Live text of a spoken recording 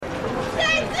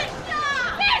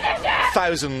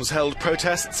Thousands held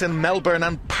protests in Melbourne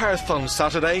and Perth on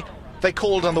Saturday. They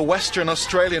called on the Western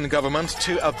Australian government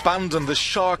to abandon the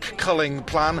shark culling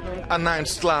plan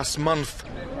announced last month.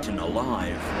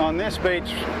 Alive. On this beach,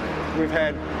 we've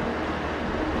had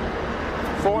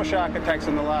 4 shark attacks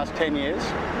in the last 10 years,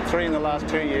 3 in the last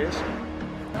 2 years.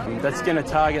 That's going to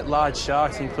target large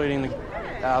sharks, including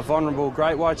the vulnerable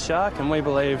great white shark, and we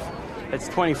believe it's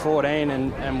 2014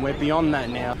 and we're beyond that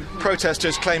now.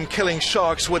 Protesters claim killing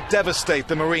sharks would devastate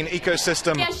the marine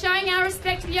ecosystem. We are showing our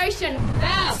respect for the ocean.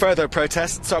 Further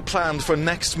protests are planned for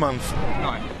next month.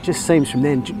 It just seems from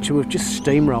then to have just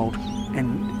steamrolled,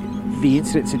 and the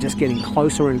incidents are just getting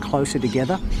closer and closer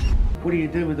together. What do you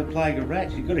do with the plague of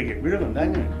rats? You've got to get rid of them,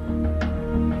 don't you?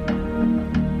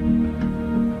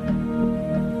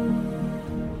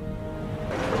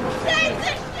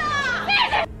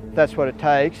 That's what it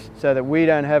takes, so that we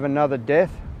don't have another death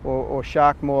or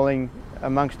shark mauling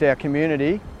amongst our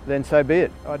community, then so be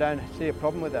it. I don't see a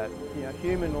problem with that. You know,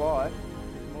 human life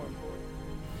is more important.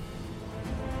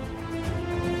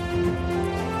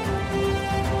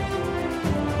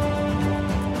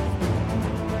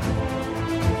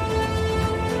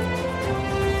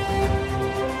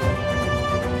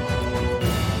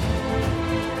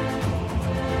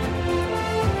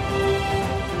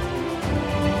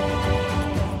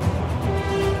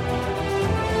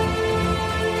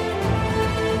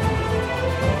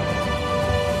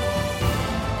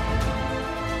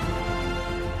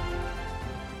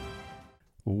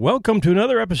 Welcome to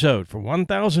another episode for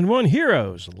 1001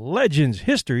 Heroes, Legends,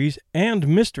 Histories, and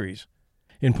Mysteries.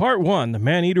 In Part 1, The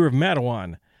Man-Eater of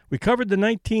Mattawan, we covered the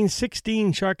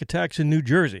 1916 shark attacks in New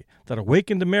Jersey that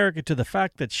awakened America to the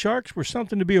fact that sharks were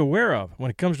something to be aware of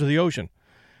when it comes to the ocean.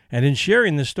 And in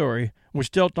sharing this story,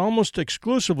 which dealt almost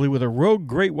exclusively with a rogue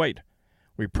great white,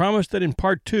 we promised that in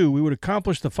Part 2 we would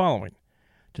accomplish the following: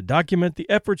 to document the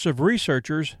efforts of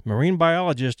researchers, marine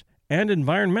biologists, and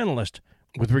environmentalists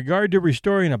with regard to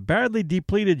restoring a badly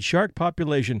depleted shark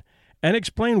population and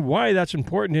explain why that's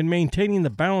important in maintaining the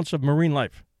balance of marine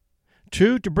life.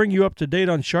 2, to bring you up to date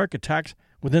on shark attacks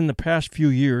within the past few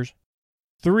years.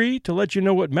 3, to let you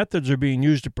know what methods are being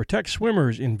used to protect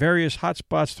swimmers in various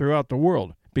hotspots throughout the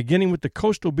world, beginning with the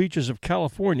coastal beaches of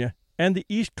California and the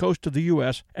east coast of the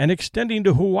U.S. and extending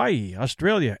to Hawaii,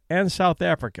 Australia, and South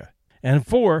Africa. And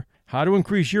 4, how to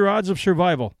increase your odds of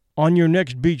survival on your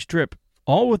next beach trip.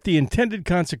 All with the intended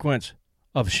consequence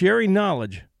of sharing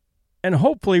knowledge and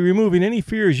hopefully removing any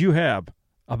fears you have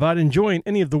about enjoying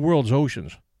any of the world's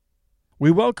oceans.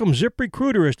 We welcome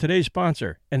ZipRecruiter as today's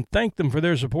sponsor and thank them for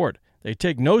their support. They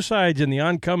take no sides in the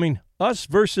oncoming Us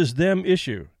versus Them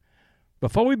issue.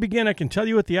 Before we begin, I can tell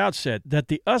you at the outset that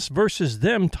the Us versus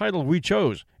Them title we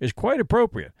chose is quite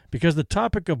appropriate because the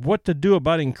topic of what to do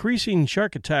about increasing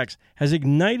shark attacks has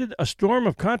ignited a storm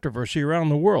of controversy around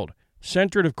the world,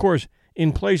 centered, of course,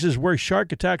 in places where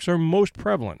shark attacks are most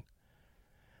prevalent.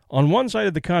 On one side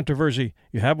of the controversy,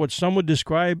 you have what some would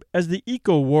describe as the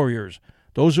eco-warriors,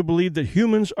 those who believe that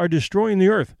humans are destroying the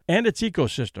earth and its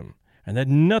ecosystem, and that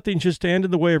nothing should stand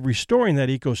in the way of restoring that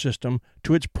ecosystem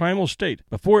to its primal state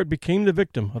before it became the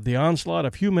victim of the onslaught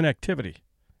of human activity.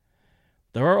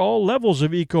 There are all levels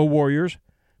of eco-warriors,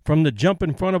 from the jump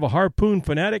in front of a harpoon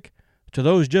fanatic to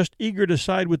those just eager to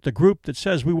side with the group that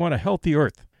says we want a healthy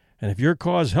earth. And if your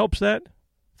cause helps that,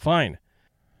 fine,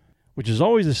 which is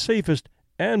always the safest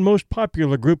and most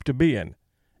popular group to be in,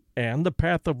 and the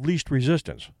path of least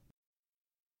resistance.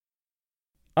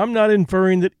 I'm not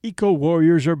inferring that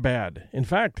eco-warriors are bad. In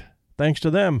fact, thanks to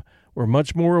them, we're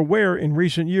much more aware in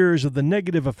recent years of the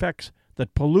negative effects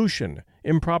that pollution,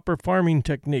 improper farming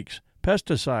techniques,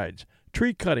 pesticides,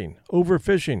 tree cutting,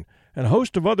 overfishing, and a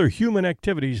host of other human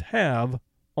activities have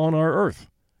on our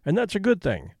Earth. And that's a good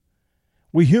thing.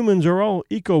 We humans are all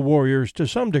eco-warriors to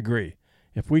some degree,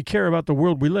 if we care about the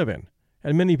world we live in,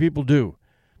 and many people do.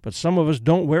 But some of us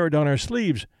don't wear it on our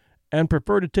sleeves and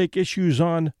prefer to take issues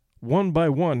on one by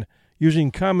one,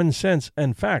 using common sense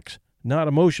and facts, not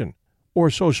emotion or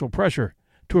social pressure,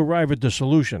 to arrive at the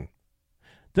solution.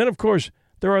 Then, of course,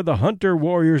 there are the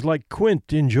hunter-warriors like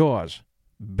Quint in Jaws.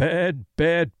 Bad,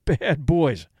 bad, bad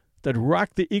boys that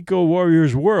rock the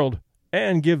eco-warriors' world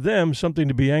and give them something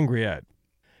to be angry at.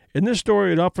 In this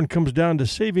story, it often comes down to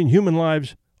saving human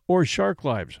lives or shark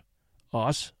lives,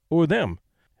 us or them,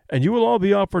 and you will all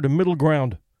be offered a middle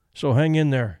ground, so hang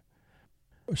in there.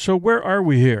 So where are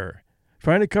we here?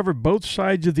 Trying to cover both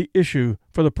sides of the issue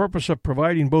for the purpose of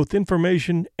providing both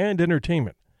information and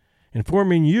entertainment,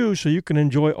 informing you so you can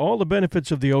enjoy all the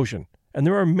benefits of the ocean, and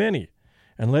there are many,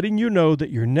 and letting you know that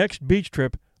your next beach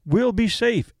trip will be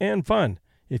safe and fun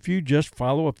if you just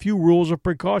follow a few rules of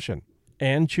precaution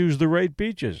and choose the right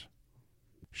beaches.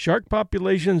 Shark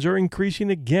populations are increasing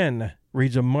again,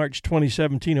 reads a March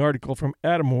 2017 article from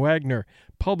Adam Wagner,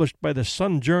 published by the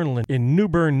Sun Journal in New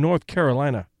Bern, North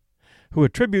Carolina, who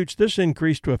attributes this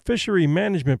increase to a fishery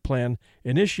management plan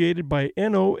initiated by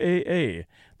NOAA,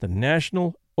 the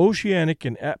National Oceanic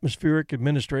and Atmospheric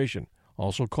Administration,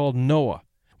 also called NOAA,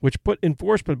 which put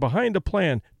enforcement behind a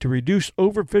plan to reduce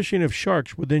overfishing of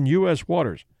sharks within U.S.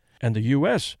 waters, and the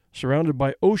U.S., surrounded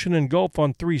by ocean and gulf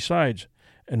on three sides,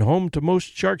 and home to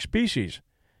most shark species,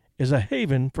 is a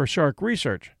haven for shark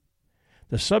research.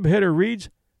 The subheader reads,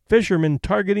 "Fishermen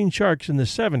targeting sharks in the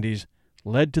 70s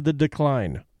led to the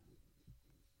decline."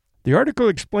 The article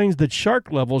explains that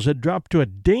shark levels had dropped to a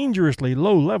dangerously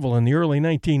low level in the early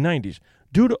 1990s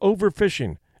due to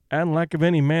overfishing and lack of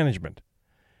any management.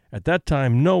 At that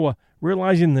time, NOAA,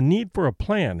 realizing the need for a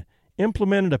plan,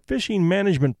 implemented a fishing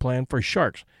management plan for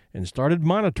sharks and started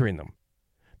monitoring them.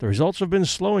 The results have been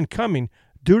slow in coming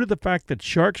due to the fact that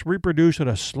sharks reproduce at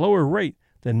a slower rate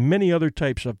than many other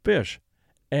types of fish,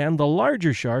 and the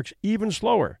larger sharks even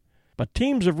slower. But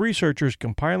teams of researchers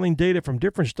compiling data from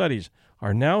different studies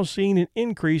are now seeing an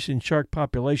increase in shark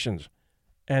populations,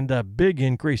 and a big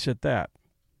increase at that.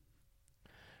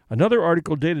 Another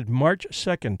article dated March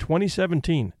 2,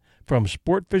 2017, from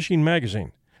Sport Fishing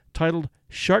Magazine, titled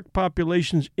 "Shark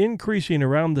Populations Increasing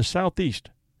Around the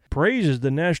Southeast," praises the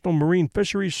National Marine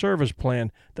Fisheries Service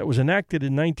Plan that was enacted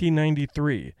in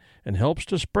 1993 and helps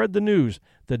to spread the news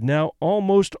that now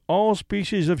almost all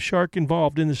species of shark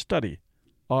involved in the study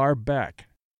are back.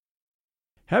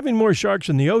 Having more sharks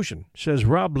in the ocean, says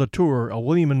Rob Latour, a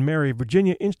William & Mary,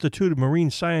 Virginia Institute of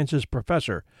Marine Sciences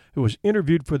professor who was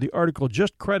interviewed for the article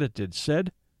just credited,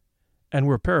 said, and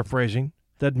we're paraphrasing,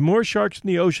 that more sharks in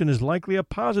the ocean is likely a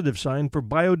positive sign for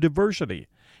biodiversity,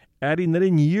 adding that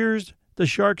in years the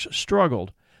sharks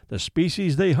struggled, the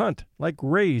species they hunt, like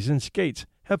rays and skates,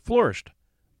 have flourished.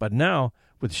 But now,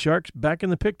 with sharks back in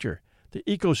the picture, the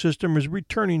ecosystem is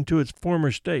returning to its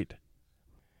former state.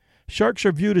 Sharks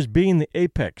are viewed as being the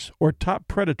apex, or top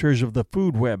predators of the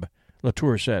food web,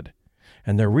 Latour said,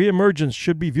 and their reemergence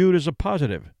should be viewed as a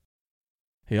positive.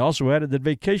 He also added that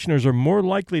vacationers are more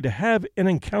likely to have an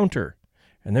encounter,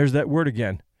 and there's that word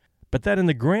again, but that in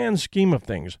the grand scheme of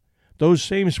things, those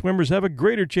same swimmers have a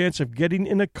greater chance of getting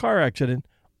in a car accident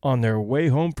on their way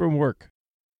home from work.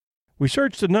 We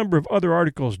searched a number of other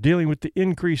articles dealing with the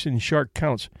increase in shark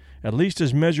counts, at least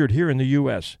as measured here in the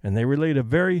U.S., and they relate a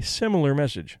very similar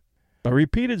message. A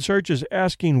repeated searches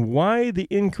asking why the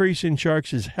increase in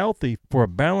sharks is healthy for a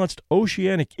balanced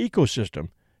oceanic ecosystem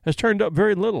has turned up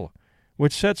very little,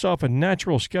 which sets off a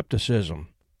natural skepticism.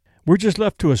 We're just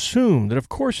left to assume that of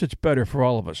course it's better for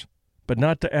all of us, but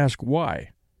not to ask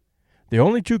why. The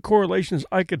only two correlations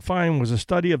I could find was a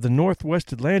study of the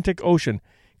Northwest Atlantic Ocean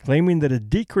claiming that a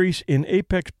decrease in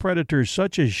apex predators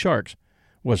such as sharks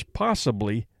was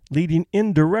possibly leading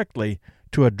indirectly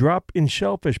to a drop in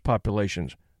shellfish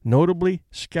populations, notably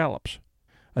scallops.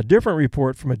 A different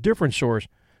report from a different source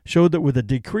showed that with a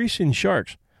decrease in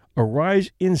sharks, a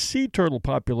rise in sea turtle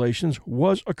populations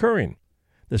was occurring,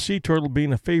 the sea turtle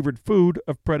being a favorite food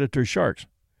of predator sharks.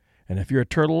 And if you're a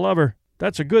turtle lover,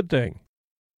 that's a good thing.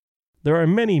 There are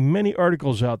many, many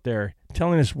articles out there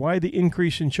telling us why the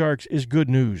increase in sharks is good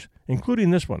news, including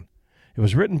this one. It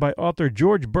was written by author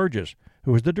George Burgess,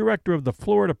 who is the director of the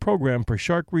Florida Program for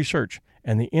Shark Research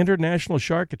and the International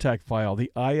Shark Attack File,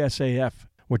 the ISAF,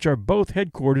 which are both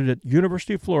headquartered at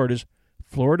University of Florida's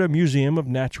Florida Museum of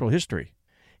Natural History.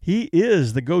 He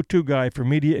is the go-to guy for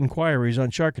media inquiries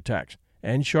on shark attacks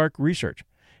and shark research,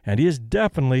 and he is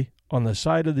definitely on the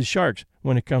side of the sharks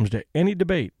when it comes to any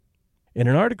debate. In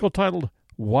an article titled,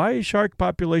 "Why Shark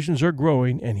Populations Are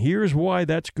Growing and Here's Why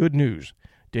That's Good News,"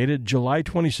 dated July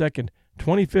 22,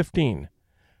 2015,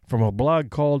 from a blog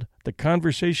called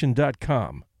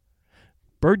theconversation.com,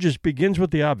 Burgess begins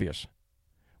with the obvious.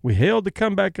 We hailed the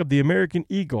comeback of the American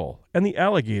eagle and the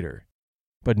alligator,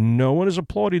 but no one is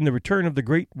applauding the return of the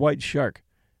great white shark.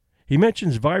 He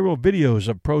mentions viral videos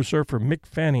of pro surfer Mick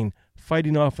Fanning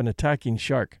fighting off an attacking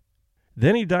shark.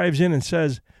 Then he dives in and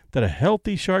says that a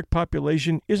healthy shark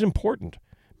population is important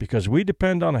because we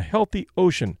depend on a healthy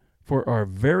ocean for our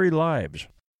very lives.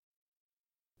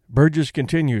 Burgess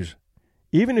continues,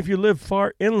 even if you live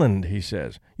far inland, he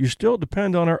says, you still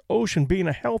depend on our ocean being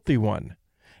a healthy one.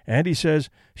 And he says,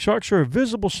 sharks are a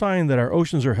visible sign that our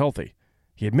oceans are healthy.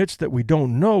 He admits that we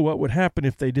don't know what would happen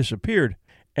if they disappeared,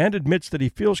 and admits that he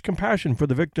feels compassion for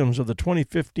the victims of the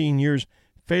 2015 year's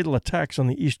fatal attacks on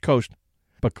the East Coast,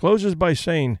 but closes by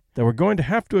saying that we're going to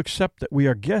have to accept that we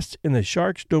are guests in the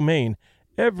shark's domain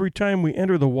every time we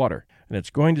enter the water, and it's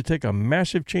going to take a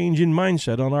massive change in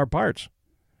mindset on our parts.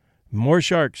 More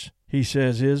sharks, he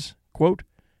says, is, quote,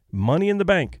 money in the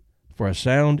bank for a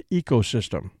sound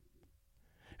ecosystem.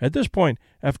 At this point,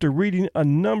 after reading a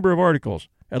number of articles,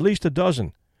 at least a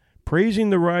dozen, praising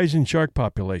the rise in shark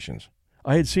populations,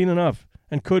 I had seen enough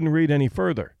and couldn't read any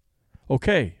further.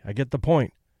 Okay, I get the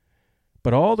point.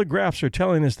 But all the graphs are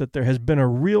telling us that there has been a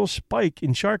real spike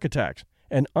in shark attacks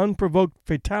and unprovoked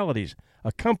fatalities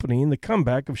accompanying the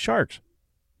comeback of sharks.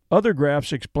 Other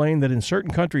graphs explain that in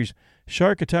certain countries,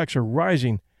 shark attacks are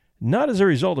rising not as a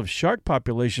result of shark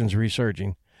populations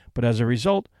resurging, but as a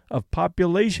result of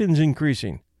populations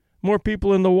increasing. More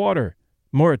people in the water,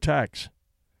 more attacks.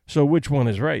 So which one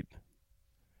is right?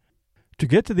 To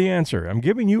get to the answer, I'm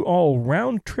giving you all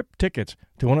round-trip tickets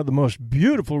to one of the most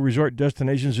beautiful resort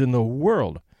destinations in the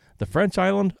world, the French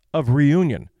island of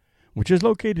Réunion, which is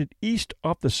located east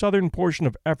off the southern portion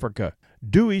of Africa,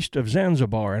 due east of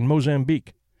Zanzibar and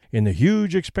Mozambique, in the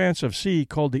huge expanse of sea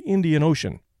called the Indian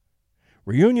Ocean.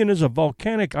 Réunion is a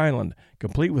volcanic island,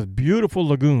 complete with beautiful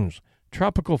lagoons,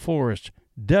 tropical forests,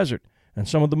 desert, and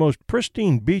some of the most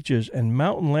pristine beaches and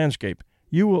mountain landscape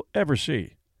you will ever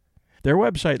see. Their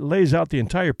website lays out the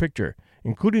entire picture,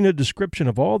 including a description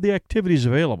of all the activities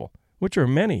available, which are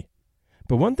many.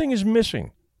 But one thing is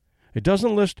missing. It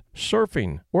doesn't list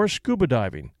surfing or scuba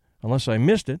diving, unless I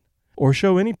missed it, or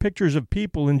show any pictures of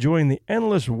people enjoying the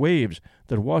endless waves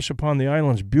that wash upon the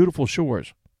island's beautiful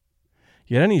shores.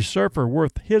 Yet any surfer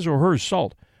worth his or her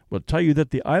salt will tell you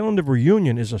that the island of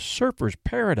Réunion is a surfer's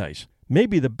paradise,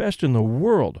 maybe the best in the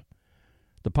world.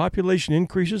 The population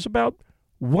increases about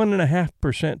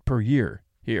 1.5% per year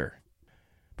here.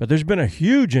 But there's been a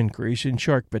huge increase in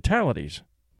shark fatalities.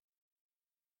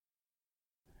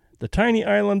 The tiny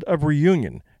island of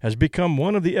Réunion has become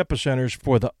one of the epicenters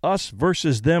for the us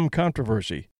versus them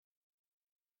controversy.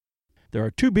 There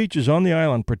are 2 beaches on the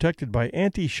island protected by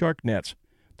anti-shark nets.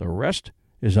 The rest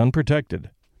is unprotected.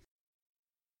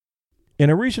 In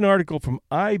a recent article from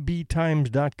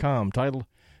ibtimes.com titled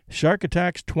Shark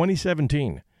Attacks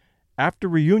 2017, After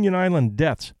Réunion Island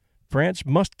Deaths, France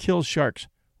Must Kill Sharks,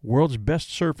 World's Best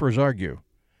Surfers Argue,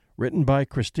 written by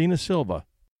Christina Silva.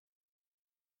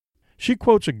 She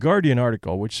quotes a Guardian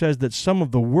article which says that some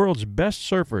of the world's best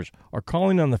surfers are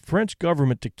calling on the French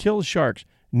government to kill sharks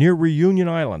near Réunion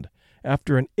Island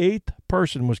after an 8th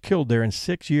person was killed there in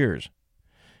 6 years.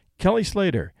 Kelly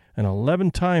Slater, an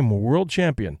 11-time world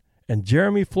champion, and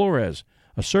Jeremy Flores,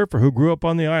 a surfer who grew up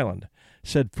on the island,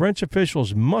 said French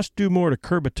officials must do more to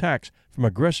curb attacks from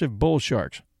aggressive bull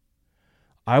sharks.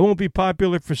 I won't be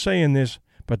popular for saying this,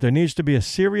 but there needs to be a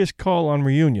serious call on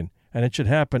Réunion, and it should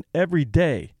happen every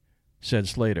day, said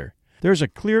Slater. There's a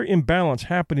clear imbalance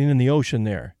happening in the ocean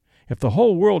there. If the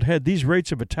whole world had these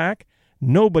rates of attack,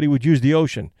 nobody would use the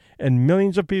ocean, and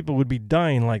millions of people would be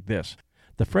dying like this.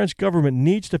 The French government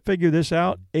needs to figure this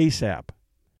out ASAP.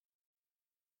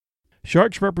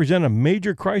 Sharks represent a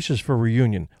major crisis for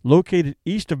Réunion, located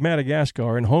east of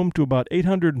Madagascar and home to about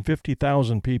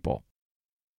 850,000 people.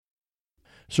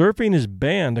 Surfing is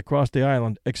banned across the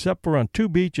island except for on 2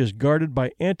 beaches guarded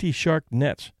by anti-shark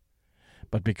nets.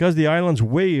 But because the island's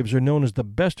waves are known as the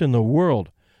best in the world,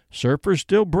 surfers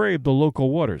still brave the local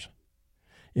waters.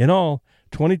 In all,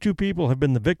 22 people have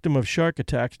been the victim of shark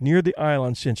attacks near the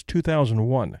island since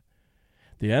 2001.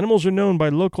 The animals are known by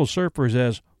local surfers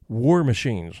as war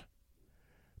machines.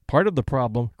 Part of the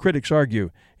problem, critics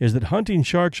argue, is that hunting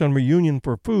sharks on Réunion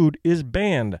for food is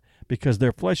banned because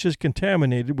their flesh is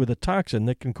contaminated with a toxin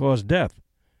that can cause death.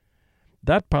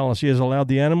 That policy has allowed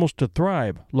the animals to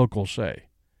thrive, locals say.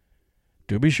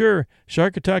 To be sure,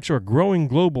 shark attacks are a growing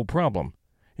global problem.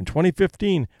 In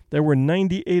 2015, there were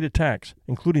 98 attacks,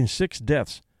 including 6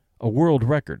 deaths, a world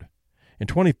record. In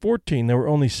 2014, there were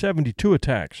only 72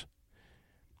 attacks.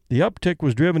 The uptick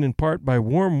was driven in part by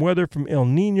warm weather from El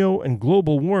Niño and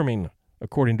global warming,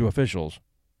 according to officials.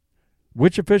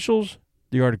 Which officials?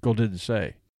 The article didn't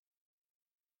say.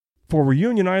 For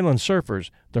Réunion Island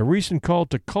surfers, the recent call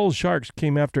to cull sharks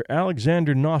came after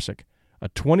Alexander Nozick, a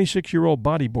 26-year-old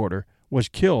bodyboarder, was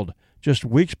killed just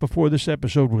weeks before this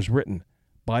episode was written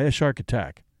by a shark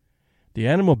attack. The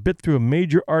animal bit through a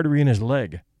major artery in his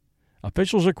leg.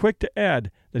 Officials are quick to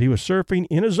add that he was surfing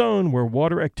in a zone where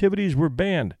water activities were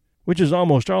banned, which is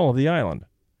almost all of the island.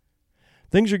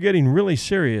 Things are getting really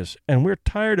serious, and we're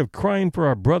tired of crying for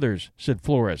our brothers, said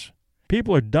Flores.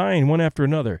 People are dying one after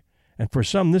another, and for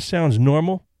some this sounds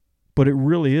normal, but it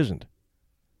really isn't.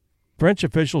 French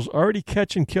officials already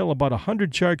catch and kill about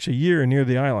 100 sharks a year near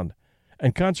the island,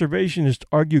 and conservationists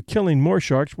argue killing more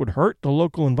sharks would hurt the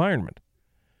local environment.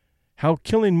 How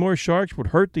killing more sharks would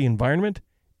hurt the environment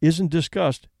isn't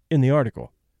discussed in the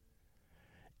article.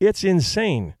 It's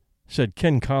insane, said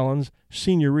Ken Collins,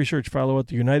 Senior Research Fellow at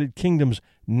the United Kingdom's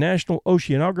National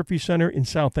Oceanography Center in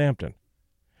Southampton.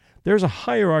 There's a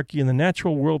hierarchy in the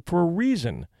natural world for a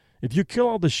reason. If you kill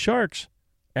all the sharks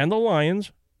and the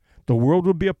lions, the world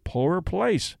would be a poorer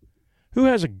place. Who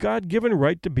has a God-given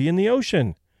right to be in the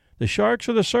ocean? The sharks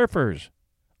or the surfers?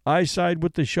 I side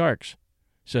with the sharks,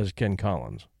 says Ken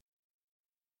Collins.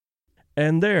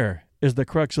 And there is the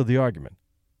crux of the argument.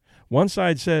 One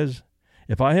side says,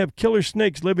 if I have killer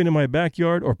snakes living in my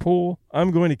backyard or pool,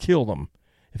 I'm going to kill them.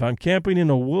 If I'm camping in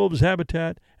a wolf's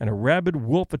habitat and a rabid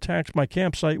wolf attacks my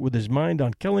campsite with his mind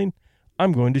on killing,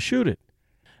 I'm going to shoot it.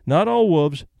 Not all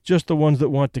wolves, just the ones that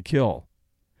want to kill.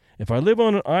 If I live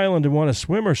on an island and want to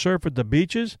swim or surf at the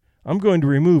beaches, I'm going to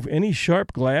remove any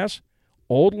sharp glass,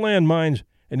 old landmines,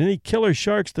 and any killer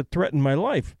sharks that threaten my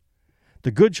life.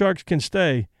 The good sharks can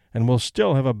stay, and we'll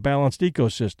still have a balanced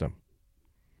ecosystem.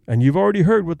 And you've already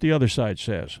heard what the other side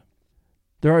says.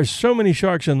 There are so many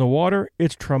sharks in the water,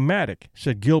 it's traumatic,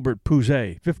 said Gilbert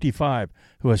Pouzet, 55,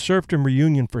 who has surfed in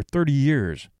Reunion for 30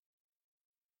 years.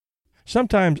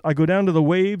 Sometimes I go down to the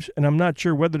waves and I'm not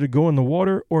sure whether to go in the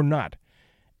water or not.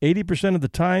 80% of the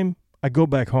time, I go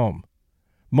back home.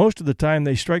 Most of the time,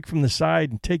 they strike from the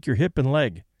side and take your hip and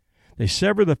leg. They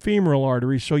sever the femoral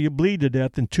artery so you bleed to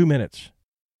death in 2 minutes.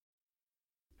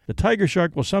 The tiger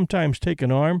shark will sometimes take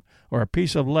an arm or a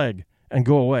piece of leg and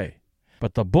go away.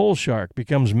 But the bull shark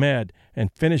becomes mad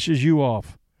and finishes you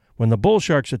off. When the bull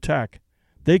sharks attack,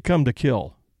 they come to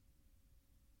kill.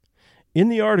 In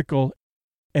the article,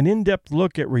 an in-depth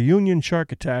look at Reunion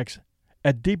shark attacks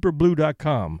at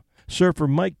deeperblue.com, surfer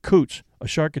Mike Coots, a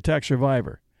shark attack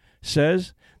survivor,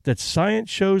 says that science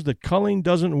shows that culling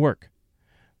doesn't work.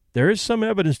 There is some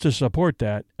evidence to support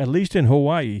that, at least in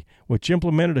Hawaii, which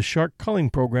implemented a shark culling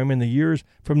program in the years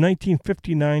from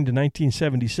 1959 to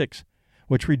 1976,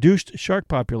 which reduced shark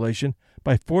population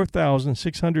by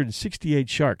 4,668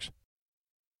 sharks.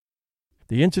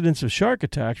 The incidence of shark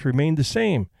attacks remained the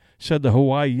same, said the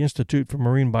Hawaii Institute for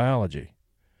Marine Biology.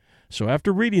 So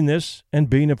after reading this and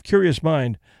being of curious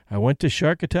mind, I went to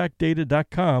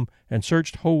sharkattackdata.com and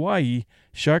searched Hawaii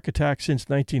shark attacks since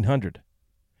 1900.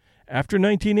 After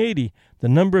 1980, the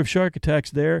number of shark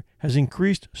attacks there has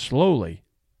increased slowly.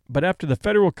 But after the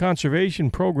federal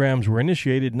conservation programs were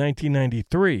initiated in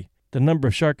 1993, the number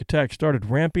of shark attacks started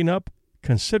ramping up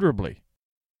considerably.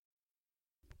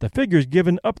 The figures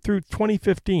given up through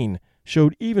 2015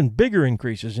 showed even bigger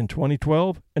increases in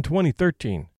 2012 and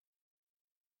 2013.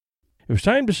 It was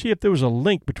time to see if there was a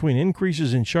link between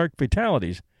increases in shark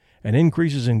fatalities and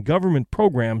increases in government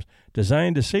programs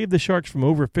designed to save the sharks from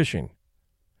overfishing.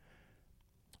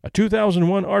 A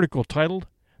 2001 article titled,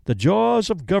 "The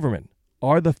Jaws of Government,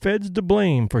 Are the Feds to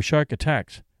Blame for Shark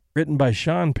Attacks?" written by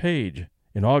Sean Page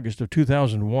in August of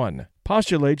 2001,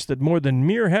 postulates that more than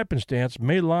mere happenstance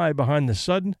may lie behind the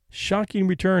sudden, shocking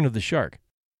return of the shark.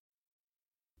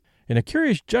 In a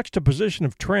curious juxtaposition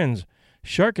of trends,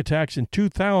 shark attacks in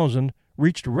 2000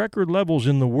 reached record levels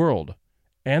in the world,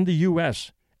 and the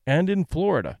U.S., and in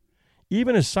Florida,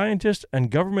 even as scientists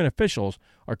and government officials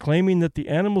are claiming that the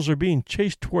animals are being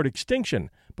chased toward extinction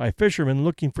by fishermen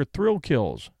looking for thrill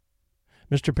kills.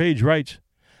 Mr. Page writes,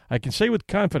 I can say with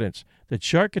confidence that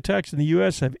shark attacks in the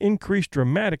U.S. have increased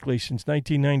dramatically since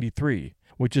 1993,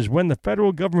 which is when the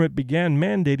federal government began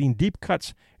mandating deep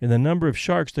cuts in the number of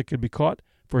sharks that could be caught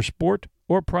for sport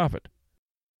or profit.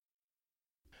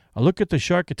 A look at the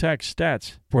shark attack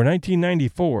stats for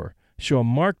 1994 show a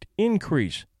marked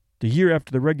increase the year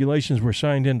after the regulations were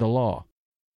signed into law.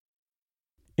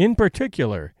 In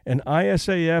particular, an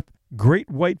ISAF Great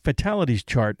White Fatalities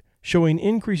chart showing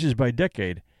increases by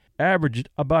decade averaged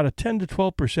about a 10 to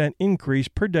 12% increase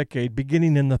per decade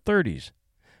beginning in the 30s.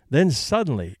 Then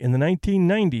suddenly, in the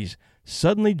 1990s,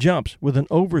 suddenly jumps with an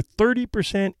over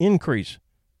 30% increase,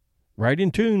 right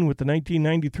in tune with the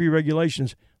 1993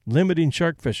 regulations limiting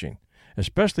shark fishing,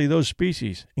 especially those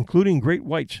species, including great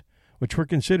whites, which were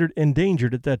considered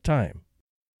endangered at that time.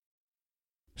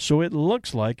 So it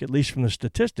looks like, at least from the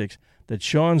statistics, that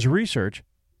Sean's research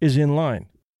is in line.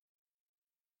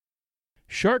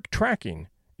 Shark tracking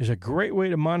is a great way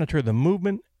to monitor the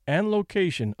movement and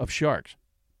location of sharks.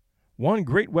 One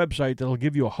great website that will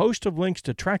give you a host of links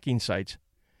to tracking sites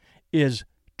is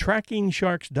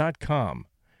trackingsharks.com,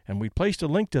 and we placed a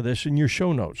link to this in your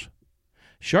show notes.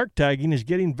 Shark tagging is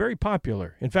getting very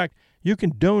popular. In fact, you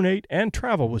can donate and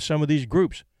travel with some of these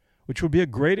groups, which will be a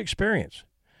great experience.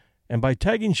 And by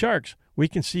tagging sharks, we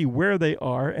can see where they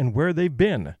are and where they've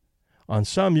been. On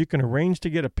some, you can arrange to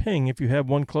get a ping if you have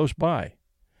one close by.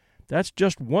 That's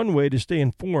just one way to stay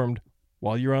informed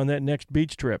while you're on that next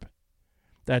beach trip.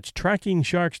 That's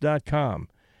trackingsharks.com,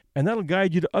 and that'll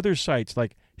guide you to other sites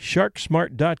like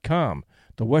SharkSmart.com,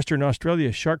 the Western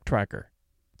Australia Shark Tracker,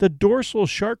 the Dorsal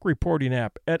Shark Reporting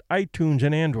app at iTunes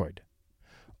and Android,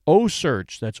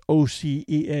 OCEARCH, that's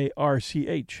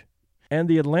OCEARCH, and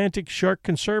the Atlantic Shark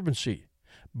Conservancy,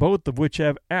 both of which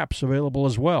have apps available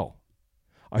as well.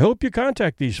 I hope you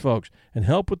contact these folks and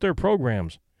help with their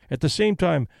programs. At the same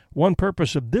time, one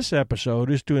purpose of this episode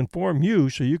is to inform you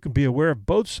so you can be aware of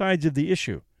both sides of the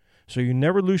issue, so you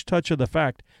never lose touch of the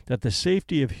fact that the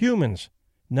safety of humans,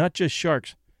 not just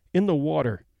sharks, in the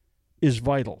water is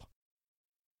vital.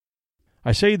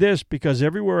 I say this because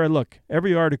everywhere I look,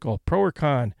 every article, pro or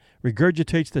con,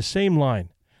 regurgitates the same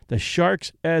line, the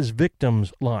sharks as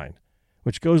victims line,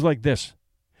 which goes like this: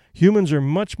 humans are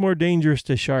much more dangerous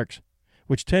to sharks,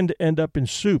 which tend to end up in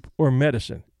soup or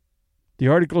medicine. The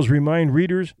articles remind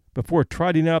readers, before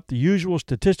trotting out the usual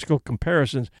statistical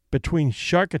comparisons between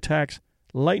shark attacks,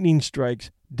 lightning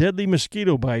strikes, deadly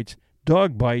mosquito bites,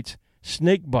 dog bites,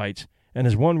 snake bites, and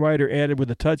as one writer added with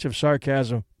a touch of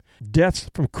sarcasm, deaths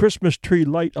from Christmas tree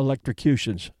light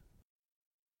electrocutions.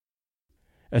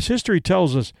 As history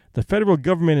tells us, the federal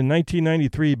government in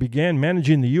 1993 began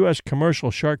managing the U.S.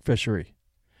 commercial shark fishery.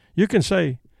 You can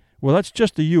say, well, that's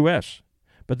just the U.S.,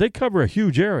 but they cover a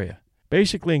huge area,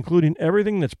 basically including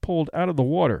everything that's pulled out of the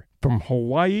water, from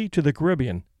Hawaii to the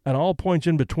Caribbean, and all points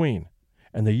in between.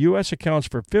 And the U.S. accounts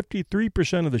for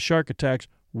 53% of the shark attacks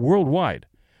worldwide.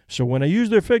 So when I use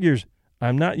their figures,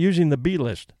 I'm not using the B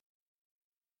list.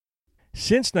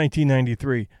 Since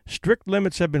 1993, strict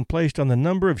limits have been placed on the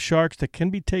number of sharks that can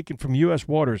be taken from U.S.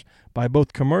 waters by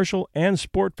both commercial and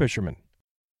sport fishermen.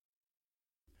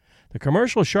 The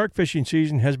commercial shark fishing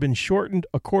season has been shortened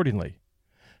accordingly.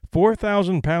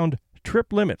 4,000-pound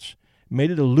trip limits made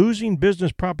it a losing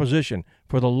business proposition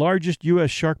for the largest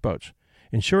U.S. shark boats,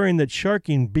 ensuring that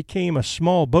sharking became a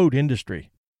small boat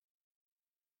industry.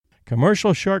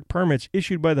 Commercial shark permits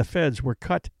issued by the feds were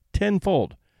cut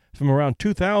tenfold, from around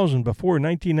 2,000 before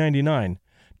 1999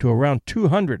 to around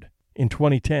 200 in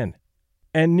 2010.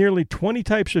 And nearly 20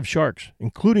 types of sharks,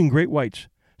 including great whites,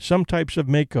 some types of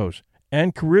makos,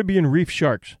 and Caribbean reef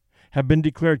sharks, have been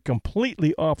declared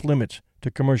completely off limits to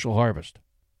commercial harvest.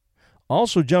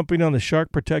 Also jumping on the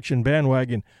shark protection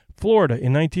bandwagon, Florida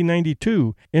in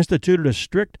 1992 instituted a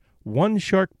strict 1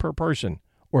 shark per person,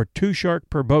 or 2 shark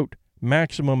per boat,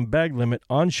 maximum bag limit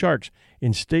on sharks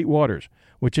in state waters,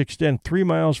 which extend 3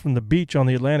 miles from the beach on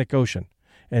the Atlantic Ocean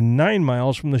and 9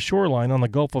 miles from the shoreline on the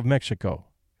Gulf of Mexico.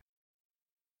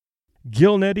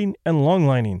 Gill netting and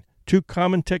longlining, 2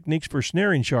 common techniques for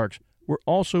snaring sharks, were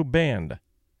also banned.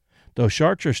 Though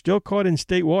sharks are still caught in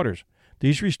state waters,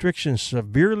 these restrictions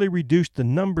severely reduced the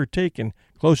number taken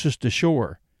closest to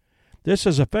shore. This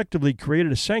has effectively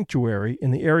created a sanctuary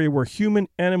in the area where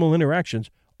human-animal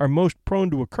interactions are most prone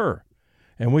to occur,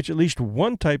 and which at least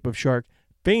one type of shark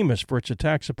famous for its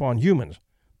attacks upon humans,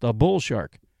 the bull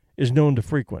shark, is known to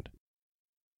frequent.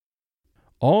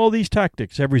 All these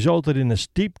tactics have resulted in a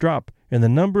steep drop in the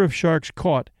number of sharks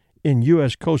caught in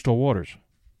U.S. coastal waters.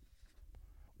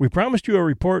 We promised you a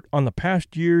report on the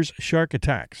past year's shark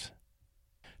attacks.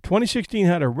 2016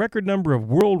 had a record number of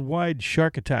worldwide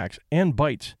shark attacks and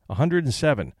bites,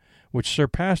 107, which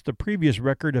surpassed the previous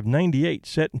record of 98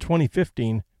 set in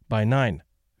 2015 by 9.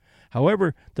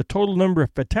 However, the total number of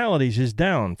fatalities is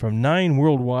down from 9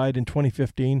 worldwide in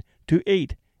 2015 to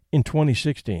 8 in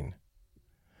 2016.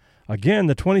 Again,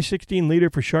 the 2016 leader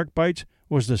for shark bites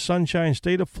was the Sunshine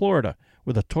State of Florida,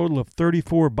 with a total of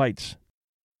 34 bites.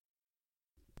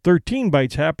 13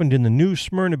 bites happened in the New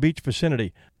Smyrna Beach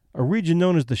vicinity, a region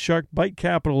known as the shark bite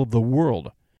capital of the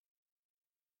world.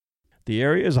 The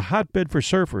area is a hotbed for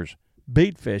surfers,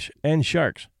 baitfish, and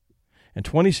sharks, and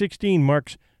 2016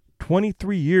 marks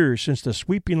 23 years since the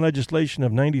sweeping legislation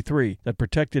of '93 that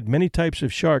protected many types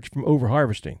of sharks from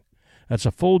overharvesting. That's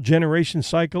a full generation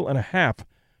cycle and a half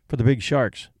for the big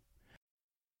sharks.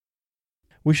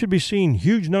 We should be seeing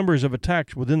huge numbers of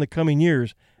attacks within the coming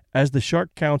years as the shark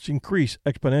counts increase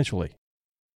exponentially.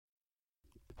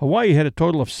 Hawaii had a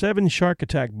total of 7 shark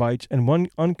attack bites and 1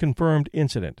 unconfirmed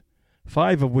incident,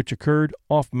 5 of which occurred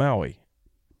off Maui.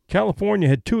 California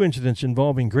had 2 incidents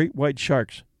involving great white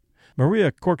sharks.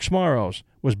 Maria Korksmaros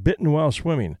was bitten while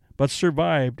swimming, but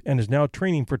survived and is now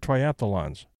training for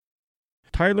triathlons.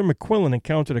 Tyler McQuillan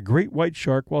encountered a great white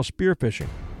shark while spearfishing.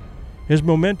 His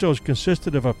mementos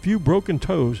consisted of a few broken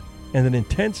toes and an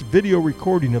intense video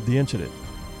recording of the incident.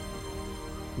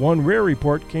 One rare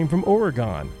report came from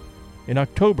Oregon. In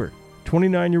October,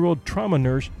 29-year-old trauma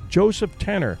nurse Joseph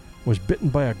Tanner was bitten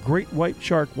by a great white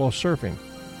shark while surfing.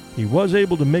 He was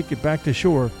able to make it back to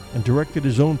shore and directed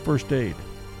his own first aid.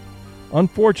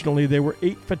 Unfortunately, there were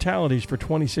 8 fatalities for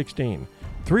 2016,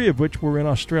 3 of which were in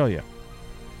Australia.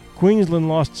 Queensland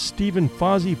lost Stephen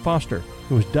Fozzie Foster,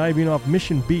 who was diving off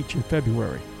Mission Beach in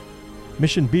February.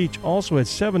 Mission Beach also had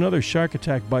 7 other shark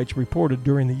attack bites reported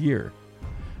during the year.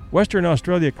 Western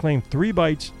Australia claimed 3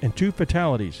 bites and 2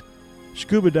 fatalities: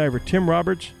 scuba diver Tim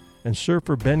Roberts and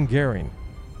surfer Ben Garing.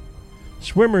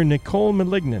 Swimmer Nicole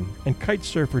Malignan and kite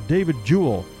surfer David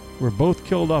Jewell were both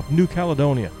killed off New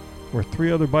Caledonia, where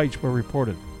 3 other bites were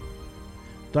reported.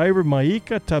 Diver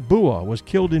Maika Tabua was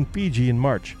killed in Fiji in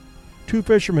March. 2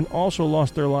 fishermen also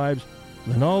lost their lives: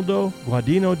 Linaldo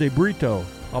Guadino de Brito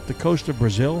off the coast of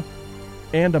Brazil,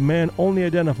 and a man only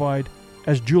identified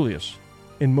as Julius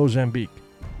in Mozambique.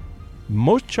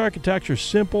 Most shark attacks are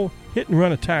simple,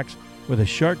 hit-and-run attacks where the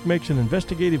shark makes an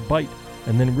investigative bite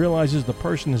and then realizes the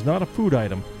person is not a food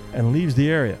item and leaves the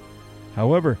area.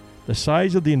 However, the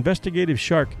size of the investigative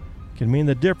shark can mean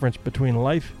the difference between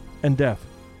life and death.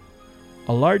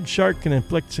 A large shark can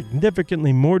inflict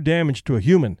significantly more damage to a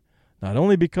human, not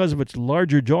only because of its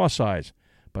larger jaw size,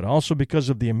 but also because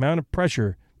of the amount of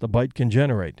pressure the bite can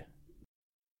generate.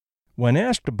 When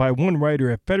asked by one writer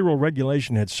if federal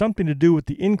regulation had something to do with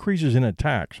the increases in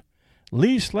attacks,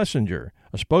 Lee Schlesinger,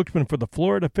 a spokesman for the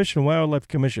Florida Fish and Wildlife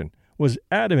Commission, was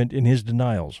adamant in his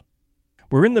denials.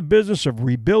 "We're in the business of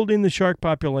rebuilding the shark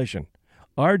population.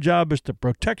 Our job is the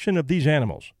protection of these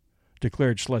animals,"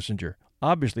 declared Schlesinger,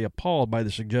 obviously appalled by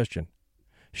the suggestion.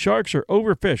 "Sharks are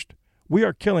overfished. We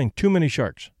are killing too many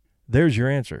sharks." There's your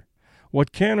answer.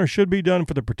 What can or should be done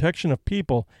for the protection of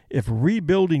people if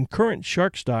rebuilding current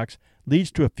shark stocks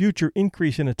leads to a future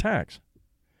increase in attacks?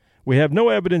 "We have no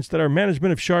evidence that our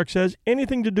management of sharks has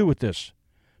anything to do with this,"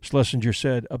 Schlesinger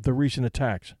said of the recent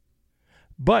attacks.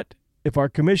 "But if our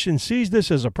commission sees this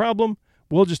as a problem,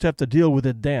 we'll just have to deal with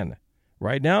it then.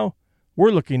 Right now,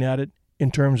 we're looking at it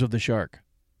in terms of the shark."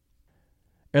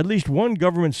 At least one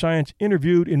government scientist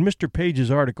interviewed in Mr.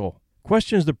 Page's article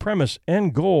questions the premise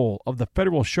and goal of the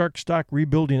federal shark stock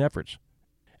rebuilding efforts,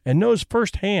 and knows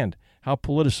firsthand how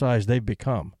politicized they've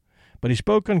become. But he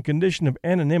spoke on condition of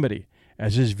anonymity,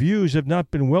 as his views have not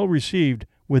been well received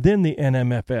within the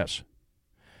NMFS.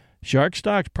 Shark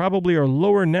stocks probably are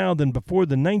lower now than before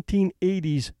the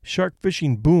 1980s shark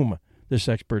fishing boom, this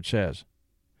expert says.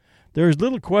 There is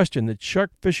little question that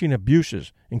shark fishing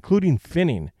abuses, including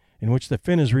finning, in which the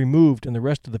fin is removed and the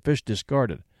rest of the fish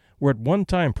discarded, were at one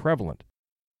time prevalent.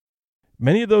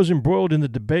 Many of those embroiled in the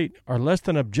debate are less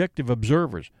than objective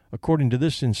observers, according to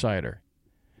this insider.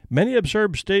 Many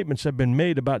absurd statements have been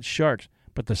made about sharks,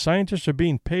 but the scientists are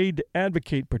being paid to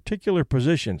advocate particular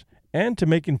positions and to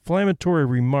make inflammatory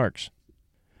remarks.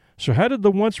 So how did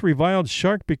the once reviled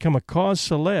shark become a cause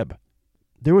celeb?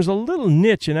 There was a little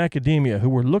niche in academia who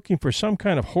were looking for some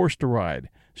kind of horse to ride,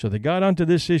 so they got onto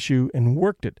this issue and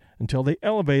worked it until they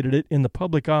elevated it in the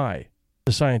public eye,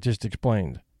 the scientist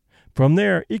explained. From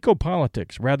there,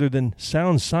 ecopolitics rather than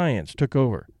sound science took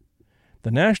over.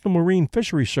 The National Marine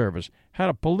Fisheries Service had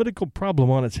a political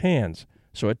problem on its hands,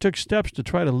 so it took steps to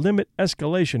try to limit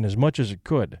escalation as much as it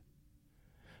could.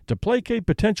 To placate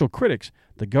potential critics,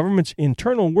 the government's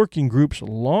internal working groups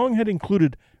long had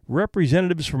included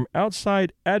representatives from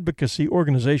outside advocacy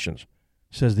organizations,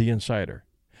 says the insider.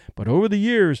 But over the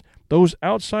years, those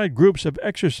outside groups have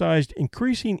exercised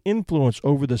increasing influence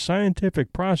over the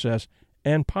scientific process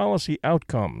and policy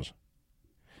outcomes.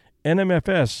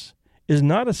 NMFS is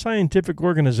not a scientific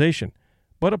organization,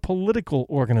 but a political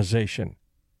organization,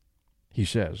 he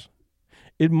says.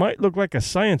 It might look like a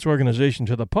science organization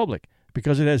to the public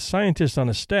because it has scientists on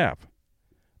its staff,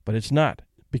 but it's not,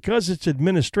 because its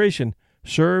administration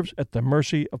serves at the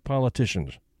mercy of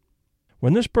politicians.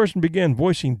 When this person began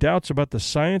voicing doubts about the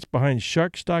science behind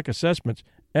shark stock assessments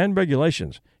and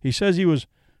regulations, he says he was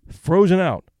frozen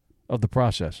out of the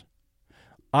process.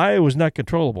 "I was not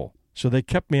controllable, so they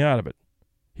kept me out of it,"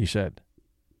 he said.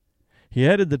 He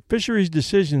added that fisheries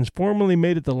decisions formerly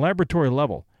made at the laboratory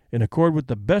level, in accord with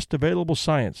the best available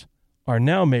science, are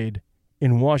now made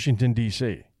in Washington,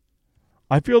 D.C.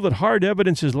 "I feel that hard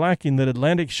evidence is lacking that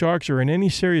Atlantic sharks are in any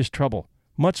serious trouble,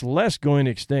 much less going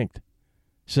extinct,"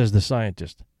 says the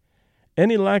scientist.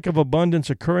 "Any lack of abundance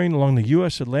occurring along the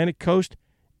U.S. Atlantic coast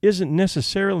isn't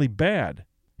necessarily bad,"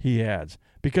 he adds,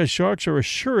 "because sharks are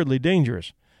assuredly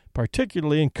dangerous,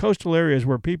 particularly in coastal areas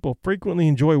where people frequently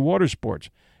enjoy water sports,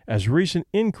 as recent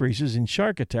increases in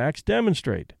shark attacks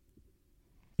demonstrate."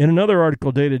 In another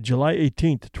article dated July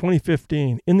 18,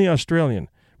 2015, in The Australian,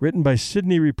 written by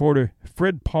Sydney reporter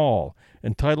Fred Paul,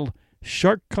 entitled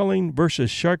 "Shark Culling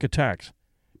versus Shark Attacks,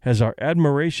 Has Our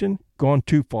Admiration Gone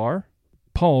Too Far?"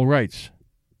 Paul writes,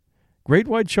 Great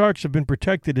white sharks have been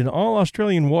protected in all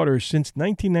Australian waters since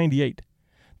 1998.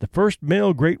 The first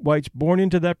male great whites born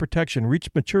into that protection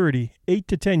reached maturity 8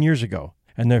 to 10 years ago,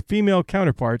 and their female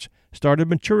counterparts started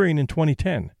maturing in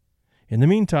 2010. In the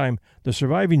meantime, the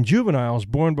surviving juveniles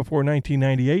born before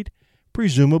 1998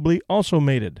 presumably also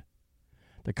mated.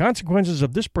 The consequences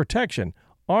of this protection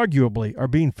arguably are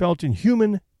being felt in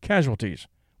human casualties,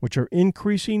 which are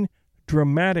increasing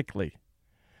dramatically.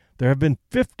 There have been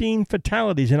 15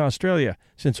 fatalities in Australia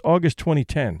since August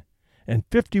 2010 and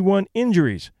 51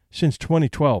 injuries since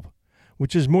 2012,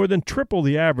 which is more than triple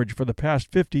the average for the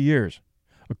past 50 years,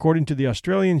 according to the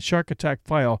Australian shark attack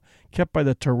file kept by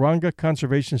the Tauranga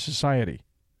Conservation Society.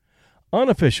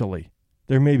 Unofficially,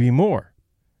 there may be more.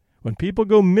 When people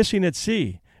go missing at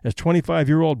sea, as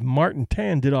 25-year-old Martin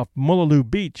Tan did off Mullaloo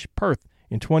Beach, Perth,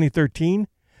 in 2013,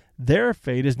 their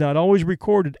fate is not always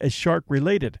recorded as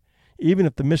shark-related, even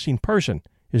if the missing person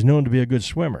is known to be a good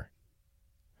swimmer.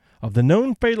 Of the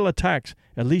known fatal attacks,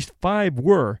 at least 5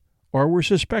 were, or were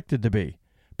suspected to be,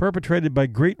 perpetrated by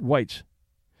great whites.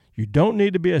 You don't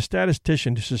need to be a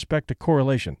statistician to suspect a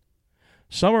correlation.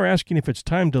 Some are asking if it's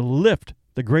time to lift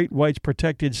the great whites'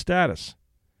 protected status.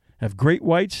 Have great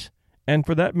whites, and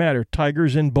for that matter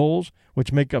tigers and bulls,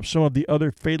 which make up some of the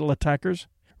other fatal attackers,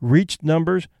 reached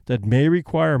numbers that may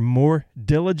require more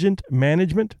diligent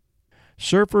management?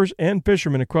 Surfers and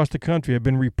fishermen across the country have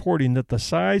been reporting that the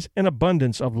size and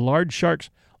abundance of large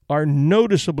sharks are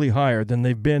noticeably higher than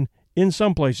they've been, in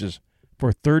some places,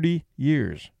 for 30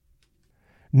 years.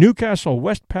 Newcastle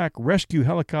Westpac Rescue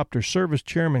Helicopter Service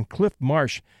Chairman Cliff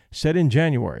Marsh said in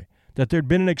January that there'd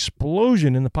been an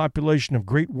explosion in the population of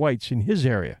great whites in his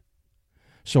area.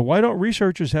 So why don't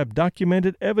researchers have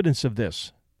documented evidence of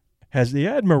this? Has the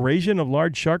admiration of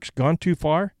large sharks gone too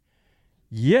far?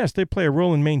 Yes, they play a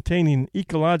role in maintaining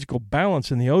ecological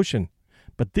balance in the ocean,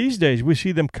 but these days we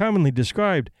see them commonly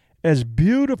described as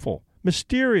beautiful,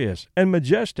 mysterious, and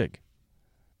majestic.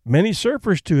 Many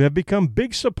surfers, too, have become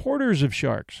big supporters of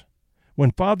sharks.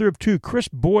 When father of 2 Chris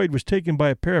Boyd was taken by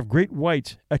a pair of great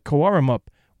whites at Coaramup,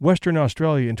 Western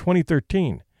Australia in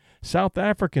 2013, South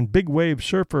African big wave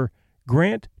surfer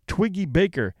Grant Twiggy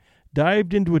Baker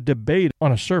dived into a debate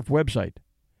on a surf website.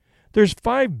 There's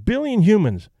 5 billion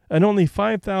humans and only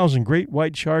 5,000 great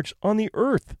white sharks on the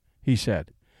earth, he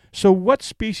said. So what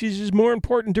species is more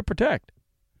important to protect?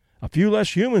 A few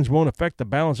less humans won't affect the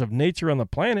balance of nature on the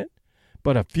planet,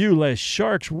 but a few less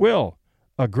sharks will.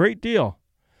 A great deal.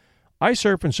 I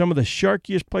surf in some of the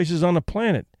sharkiest places on the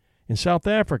planet, in South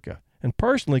Africa, and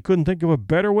personally couldn't think of a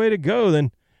better way to go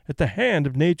than at the hand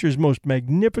of nature's most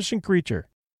magnificent creature.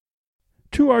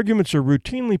 2 arguments are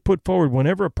routinely put forward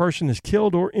whenever a person is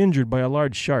killed or injured by a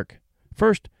large shark.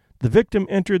 First, the victim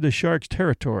entered the shark's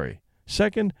territory.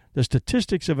 Second, the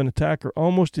statistics of an attack are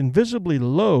almost invisibly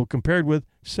low compared with,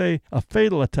 say, a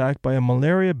fatal attack by a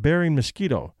malaria-bearing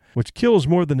mosquito, which kills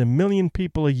more than 1 million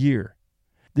people a year.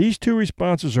 These 2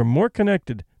 responses are more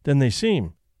connected than they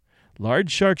seem. Large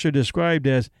sharks are described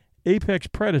as apex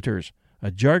predators,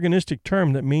 a jargonistic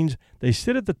term that means they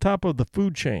sit at the top of the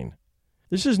food chain.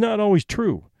 This is not always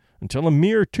true. Until a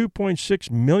mere 2.6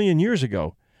 million years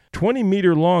ago,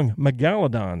 20-meter-long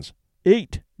megalodons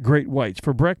ate great whites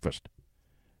for breakfast.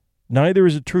 Neither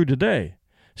is it true today.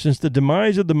 Since the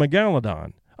demise of the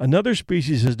megalodon, another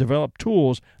species has developed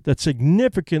tools that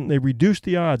significantly reduce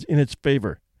the odds in its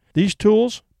favor. These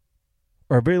tools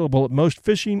are available at most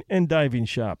fishing and diving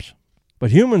shops.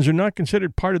 But humans are not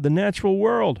considered part of the natural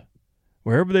world.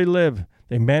 Wherever they live,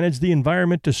 they manage the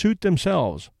environment to suit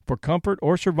themselves, for comfort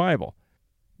or survival,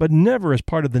 but never as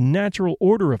part of the natural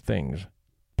order of things.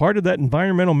 Part of that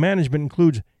environmental management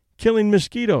includes killing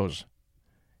mosquitoes.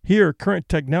 Here, current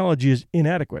technology is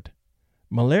inadequate.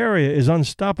 Malaria is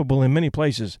unstoppable in many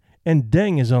places, and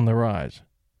dengue is on the rise.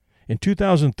 In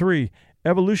 2003,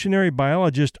 evolutionary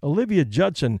biologist Olivia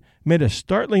Judson made a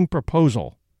startling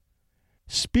proposal.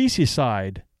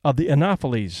 Speciescide of the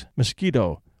Anopheles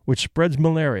mosquito, which spreads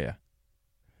malaria.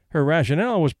 Her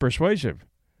rationale was persuasive.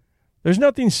 There's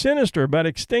nothing sinister about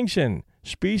extinction.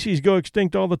 Species go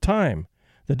extinct all the time.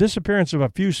 The disappearance of a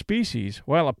few species,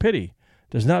 while a pity,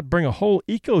 does not bring a whole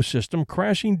ecosystem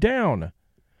crashing down.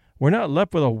 We're not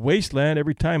left with a wasteland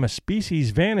every time a species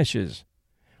vanishes.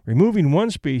 Removing one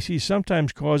species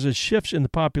sometimes causes shifts in the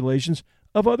populations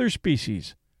of other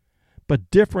species.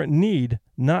 But different need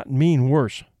not mean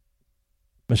worse.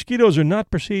 Mosquitoes are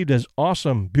not perceived as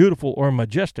awesome, beautiful, or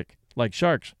majestic, like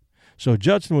sharks, so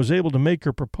Judson was able to make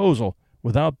her proposal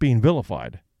without being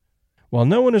vilified. While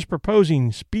no one is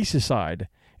proposing speciescide,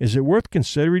 is it worth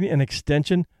considering an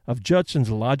extension of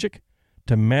Judson's logic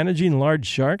to managing large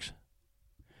sharks?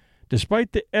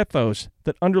 Despite the ethos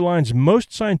that underlines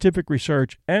most scientific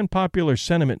research and popular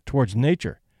sentiment towards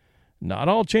nature, not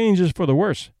all change is for the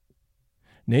worse.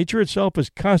 Nature itself is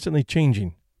constantly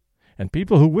changing, and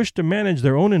people who wish to manage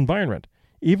their own environment,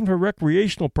 even for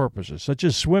recreational purposes such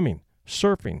as swimming,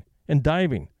 surfing, and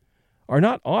diving, are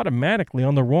not automatically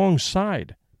on the wrong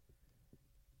side.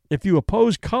 If you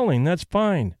oppose culling, that's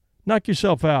fine. Knock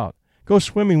yourself out. Go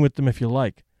swimming with them if you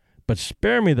like. But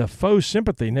spare me the faux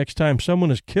sympathy next time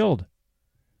someone is killed.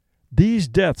 These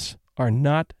deaths are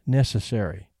not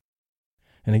necessary.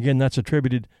 And again, that's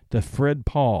attributed to Fred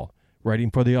Paul,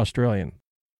 writing for The Australian.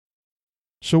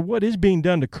 So what is being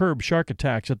done to curb shark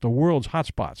attacks at the world's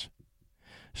hotspots?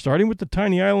 Starting with the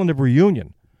tiny island of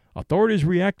Reunion, authorities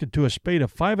reacted to a spate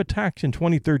of 5 attacks in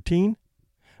 2013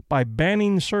 by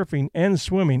banning surfing and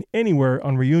swimming anywhere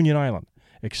on Reunion Island,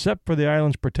 except for the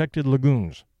island's protected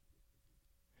lagoons.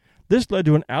 This led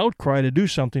to an outcry to do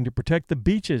something to protect the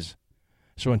beaches.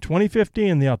 So in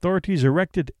 2015, the authorities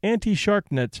erected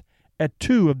anti-shark nets at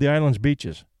 2 of the island's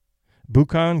beaches,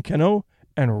 Boucan-Canot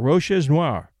and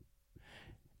Roches-Noires.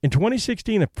 In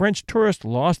 2016, a French tourist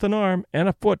lost an arm and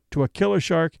a foot to a killer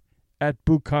shark at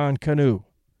Boucan-Canot.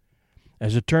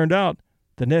 As it turned out,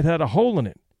 the net had a hole in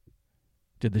it.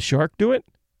 Did the shark do it?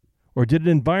 Or did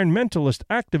an environmentalist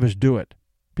activist do it?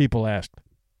 People asked.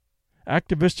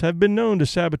 Activists have been known to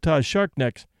sabotage shark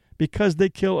nets because they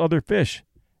kill other fish,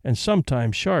 and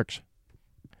sometimes sharks.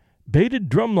 Baited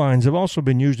drum lines have also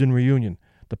been used in Reunion,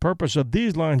 the purpose of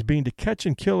these lines being to catch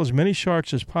and kill as many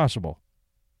sharks as possible.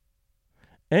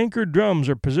 Anchored drums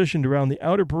are positioned around the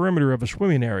outer perimeter of a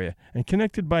swimming area and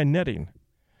connected by netting.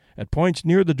 At points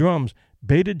near the drums,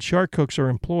 baited shark hooks are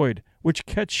employed, which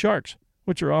catch sharks,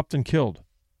 which are often killed.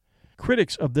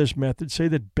 Critics of this method say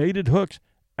that baited hooks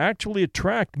actually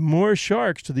attract more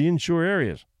sharks to the inshore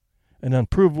areas, an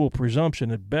unprovable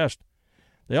presumption at best.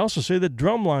 They also say that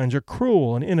drum lines are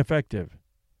cruel and ineffective.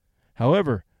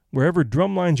 However, wherever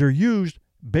drum lines are used,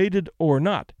 baited or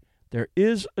not, there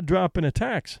is a drop in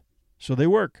attacks, so they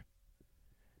work.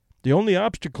 The only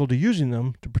obstacle to using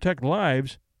them to protect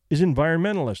lives is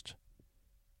environmentalists.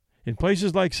 In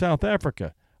places like South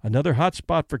Africa, another hot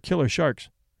spot for killer sharks,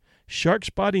 shark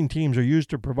spotting teams are used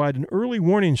to provide an early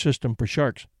warning system for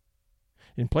sharks.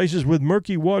 In places with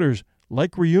murky waters,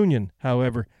 like Reunion,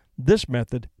 however, this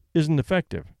method isn't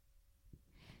effective.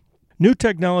 New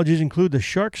technologies include the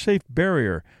shark-safe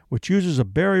barrier, which uses a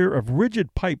barrier of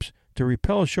rigid pipes to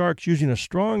repel sharks using a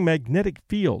strong magnetic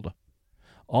field.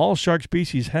 All shark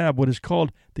species have what is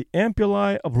called the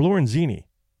ampullae of Lorenzini,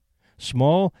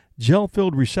 small,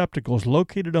 gel-filled receptacles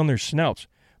located on their snouts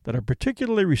that are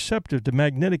particularly receptive to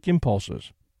magnetic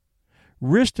impulses.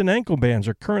 Wrist and ankle bands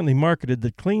are currently marketed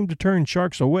that claim to turn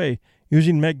sharks away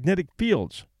using magnetic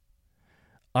fields.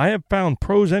 I have found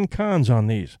pros and cons on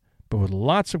these, but with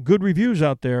lots of good reviews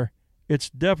out there,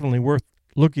 it's definitely worth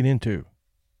looking into.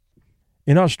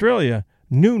 In Australia,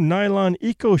 new nylon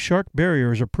eco-shark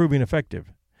barriers are proving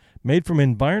effective. Made from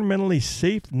environmentally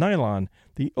safe nylon,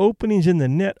 the openings in the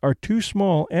net are too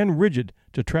small and rigid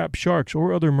to trap sharks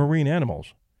or other marine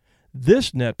animals.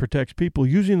 This net protects people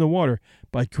using the water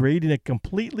by creating a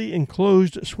completely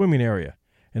enclosed swimming area,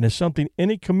 and is something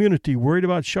any community worried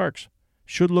about sharks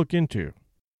should look into.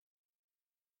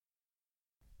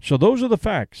 So those are the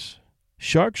facts.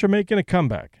 Sharks are making a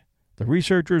comeback. The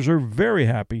researchers are very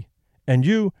happy, and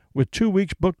you, with 2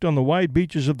 weeks booked on the wide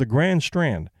beaches of the Grand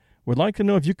Strand, would like to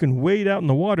know if you can wade out in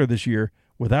the water this year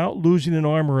without losing an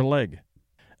arm or a leg.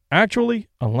 Actually,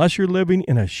 unless you're living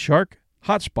in a shark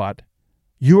hotspot,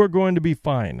 you are going to be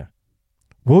fine.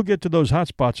 We'll get to those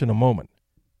hotspots in a moment.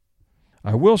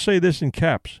 I will say this in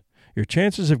caps. Your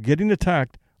chances of getting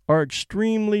attacked are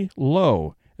extremely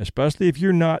low, especially if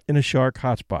you're not in a shark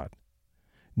hotspot.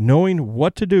 Knowing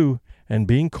what to do and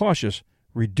being cautious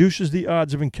reduces the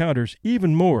odds of encounters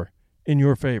even more in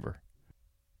your favor.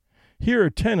 Here are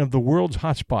 10 of the world's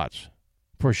hotspots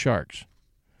for sharks.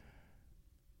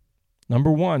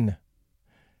 Number 1,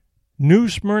 New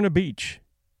Smyrna Beach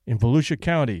in Volusia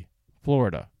County,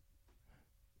 Florida.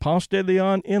 Ponce de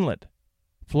Leon Inlet,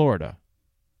 Florida.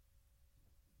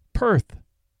 Perth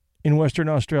in Western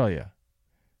Australia.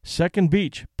 Second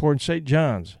Beach, Port St.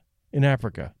 John's in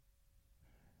Africa.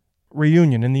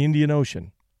 Reunion in the Indian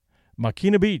Ocean.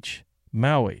 Makina Beach,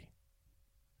 Maui.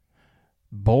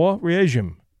 Boa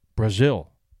Regime, Brazil.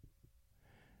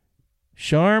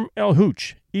 Sharm el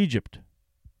Hooch, Egypt.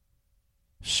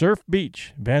 Surf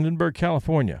Beach, Vandenberg,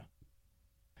 California.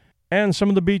 And some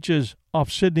of the beaches off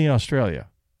Sydney, Australia.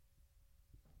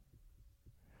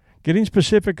 Getting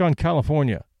specific on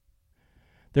California,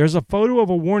 there's a photo of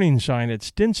a warning sign at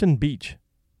Stinson Beach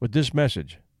with this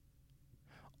message: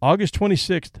 August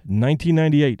 26,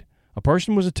 1998, a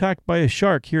person was attacked by a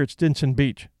shark here at Stinson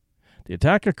Beach. The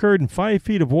attack occurred in 5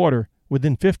 feet of water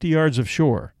within 50 yards of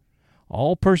shore.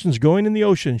 All persons going in the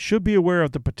ocean should be aware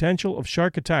of the potential of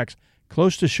shark attacks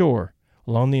close to shore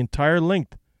along the entire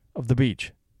length of the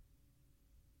beach.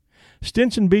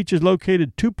 Stinson Beach is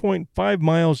located 2.5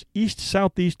 miles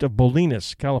east-southeast of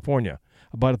Bolinas, California,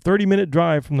 about a 30-minute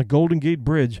drive from the Golden Gate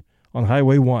Bridge on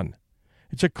Highway 1.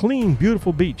 It's a clean,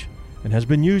 beautiful beach and has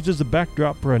been used as the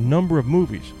backdrop for a number of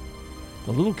movies.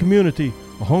 The little community,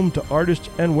 a home to artists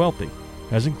and wealthy,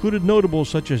 has included notables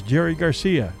such as Jerry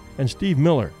Garcia and Steve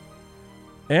Miller.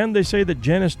 And they say that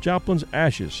Janis Joplin's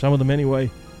ashes, some of them anyway,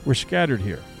 were scattered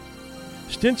here.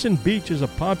 Stinson Beach is a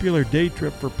popular day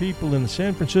trip for people in the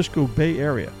San Francisco Bay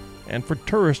Area and for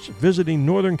tourists visiting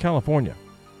Northern California.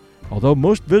 Although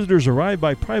most visitors arrive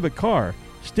by private car,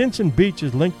 Stinson Beach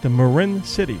is linked to Marin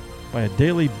City by a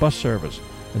daily bus service,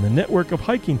 and the network of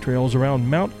hiking trails around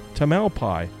Mount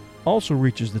Tamalpais also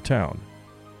reaches the town.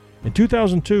 In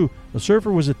 2002, a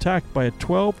surfer was attacked by a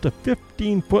 12 to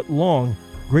 15 foot long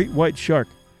great white shark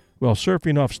while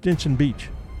surfing off Stinson Beach.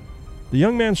 The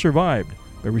young man survived,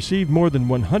 but received more than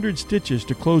 100 stitches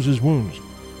to close his wounds.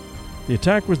 The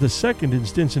attack was the second in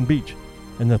Stinson Beach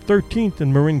and the 13th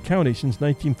in Marin County since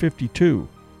 1952.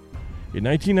 In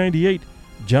 1998,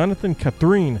 Jonathan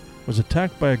Catherine was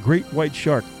attacked by a great white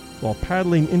shark while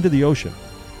paddling into the ocean.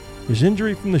 His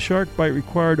injury from the shark bite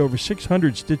required over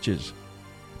 600 stitches.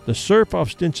 The surf off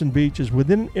Stinson Beach is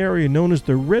within an area known as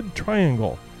the Red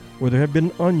Triangle, where there have been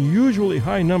an unusually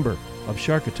high number of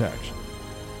shark attacks.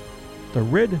 The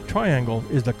Red Triangle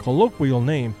is the colloquial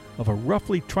name of a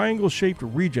roughly triangle-shaped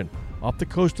region off the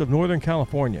coast of Northern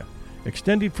California,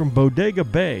 extending from Bodega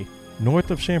Bay,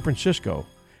 north of San Francisco,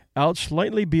 out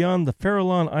slightly beyond the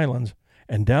Farallon Islands,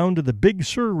 and down to the Big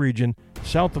Sur region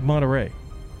south of Monterey.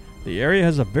 The area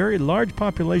has a very large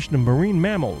population of marine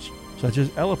mammals, such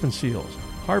as elephant seals,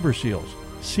 harbor seals,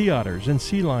 sea otters, and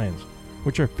sea lions,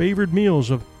 which are favored meals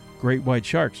of great white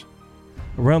sharks.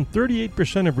 Around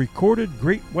 38% of recorded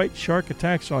great white shark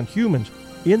attacks on humans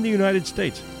in the United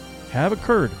States have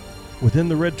occurred within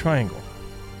the Red Triangle,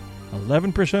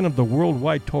 11% of the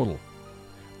worldwide total.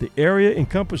 The area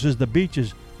encompasses the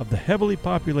beaches of the heavily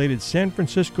populated San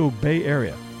Francisco Bay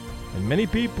Area, and many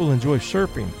people enjoy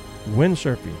surfing,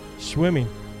 windsurfing, swimming,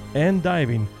 and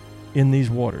diving in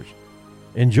these waters.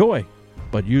 Enjoy,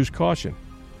 but use caution.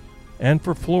 And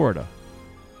for Florida,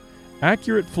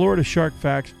 accurate Florida shark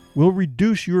facts will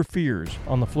reduce your fears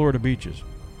on the Florida beaches.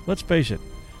 Let's face it,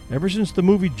 ever since the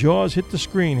movie Jaws hit the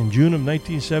screen in June of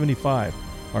 1975,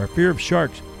 our fear of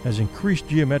sharks has increased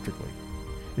geometrically.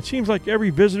 It seems like every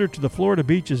visitor to the Florida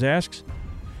beaches asks,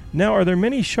 "Now, are there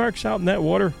many sharks out in that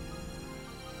water?"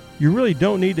 You really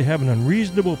don't need to have an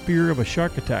unreasonable fear of a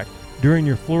shark attack during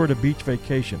your Florida beach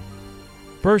vacation.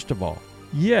 First of all,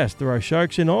 yes, there are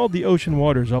sharks in all the ocean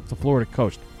waters off the Florida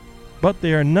coast, but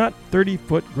they are not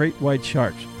 30-foot great white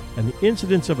sharks, and the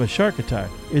incidence of a shark attack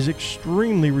is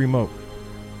extremely remote.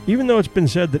 Even though it's been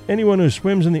said that anyone who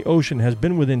swims in the ocean has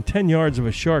been within 10 yards of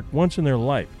a shark once in their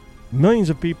life, millions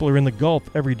of people are in the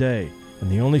Gulf every day, and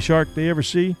the only shark they ever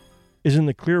see is in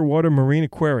the Clearwater Marine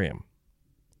Aquarium.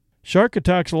 Shark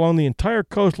attacks along the entire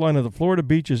coastline of the Florida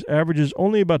beaches averages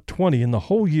only about 20 in the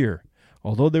whole year,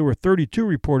 although there were 32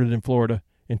 reported in Florida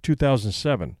in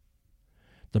 2007.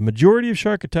 The majority of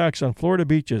shark attacks on Florida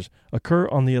beaches occur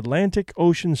on the Atlantic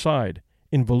Ocean side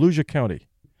in Volusia County.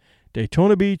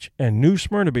 Daytona Beach and New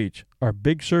Smyrna Beach are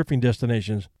big surfing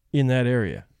destinations in that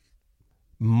area.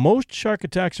 Most shark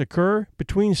attacks occur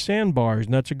between sandbars,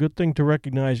 and that's a good thing to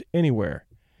recognize anywhere.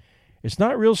 It's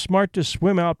not real smart to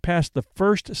swim out past the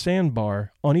first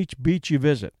sandbar on each beach you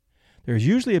visit. There's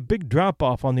usually a big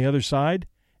drop-off on the other side,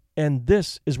 and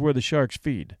this is where the sharks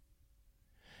feed.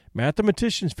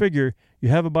 Mathematicians figure you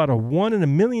have about a 1 in a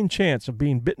million chance of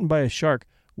being bitten by a shark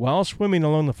while swimming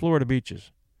along the Florida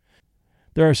beaches.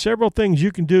 There are several things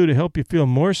you can do to help you feel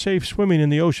more safe swimming in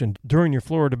the ocean during your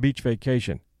Florida beach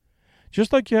vacation.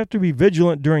 Just like you have to be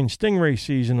vigilant during stingray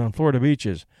season on Florida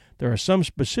beaches, there are some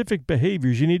specific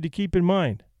behaviors you need to keep in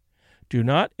mind. Do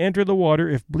not enter the water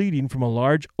if bleeding from a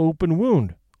large open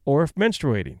wound or if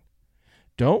menstruating.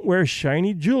 Don't wear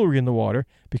shiny jewelry in the water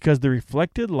because the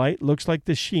reflected light looks like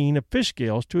the sheen of fish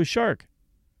scales to a shark.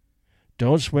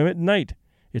 Don't swim at night.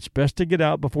 It's best to get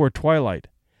out before twilight.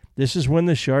 This is when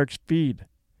the sharks feed.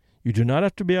 You do not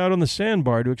have to be out on the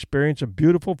sandbar to experience a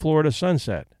beautiful Florida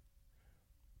sunset.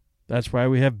 That's why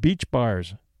we have beach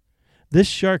bars. This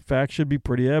shark fact should be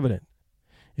pretty evident.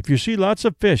 If you see lots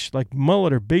of fish like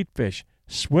mullet or baitfish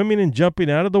swimming and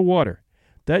jumping out of the water,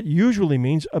 that usually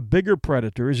means a bigger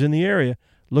predator is in the area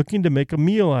looking to make a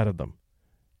meal out of them.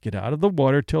 Get out of the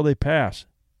water till they pass.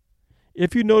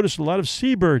 If you notice a lot of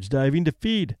seabirds diving to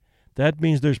feed, that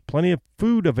means there's plenty of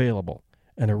food available,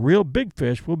 and a real big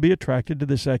fish will be attracted to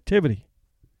this activity.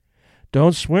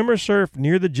 Don't swim or surf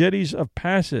near the jetties of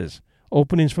passes,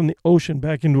 openings from the ocean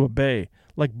back into a bay,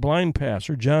 like Blind Pass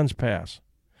or John's Pass.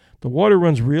 The water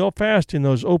runs real fast in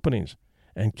those openings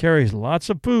and carries lots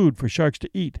of food for sharks to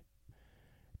eat.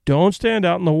 Don't stand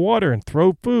out in the water and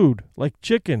throw food, like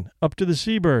chicken, up to the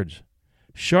seabirds.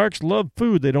 Sharks love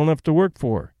food they don't have to work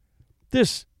for.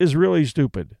 This is really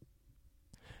stupid.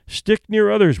 Stick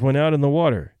near others when out in the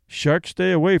water. Sharks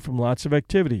stay away from lots of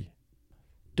activity.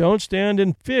 Don't stand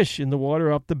and fish in the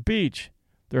water off the beach.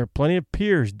 There are plenty of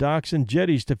piers, docks, and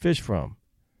jetties to fish from.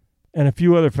 And a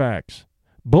few other facts.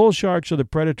 Bull sharks are the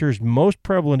predators most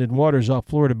prevalent in waters off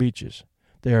Florida beaches.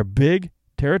 They are big,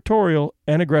 territorial,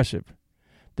 and aggressive.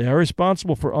 They are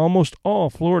responsible for almost all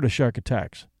Florida shark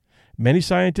attacks. Many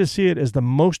scientists see it as the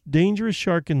most dangerous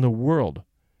shark in the world,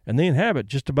 and they inhabit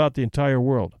just about the entire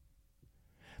world.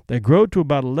 They grow to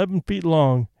about 11 feet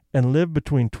long and live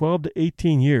between 12 to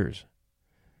 18 years.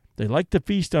 They like to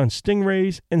feast on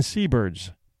stingrays and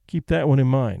seabirds. Keep that one in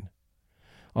mind.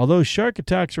 Although shark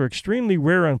attacks are extremely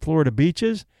rare on Florida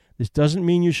beaches, this doesn't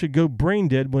mean you should go brain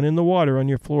dead when in the water on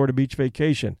your Florida beach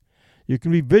vacation. You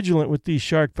can be vigilant with these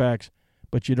shark facts,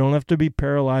 but you don't have to be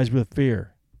paralyzed with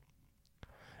fear.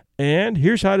 And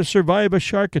here's how to survive a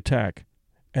shark attack,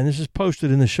 and this is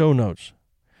posted in the show notes.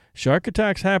 Shark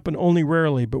attacks happen only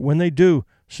rarely, but when they do,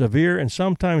 severe and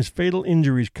sometimes fatal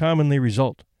injuries commonly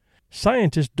result.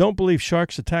 Scientists don't believe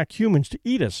sharks attack humans to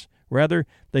eat us. Rather,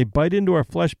 they bite into our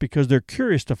flesh because they're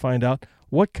curious to find out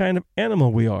what kind of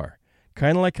animal we are.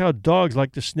 Kind of like how dogs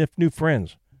like to sniff new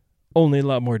friends, only a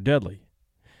lot more deadly.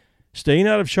 Staying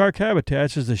out of shark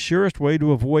habitats is the surest way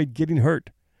to avoid getting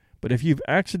hurt. But if you've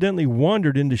accidentally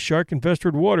wandered into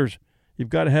shark-infested waters, you've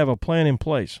got to have a plan in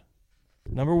place.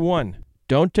 Number 1,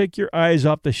 don't take your eyes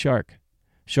off the shark.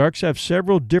 Sharks have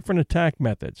several different attack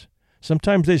methods.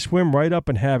 Sometimes they swim right up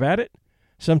and have at it.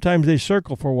 Sometimes they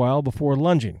circle for a while before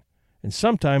lunging. And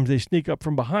sometimes they sneak up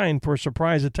from behind for a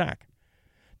surprise attack.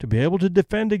 To be able to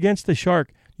defend against the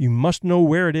shark, you must know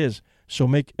where it is, so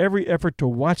make every effort to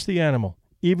watch the animal,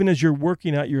 even as you're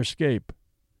working out your escape.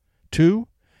 2,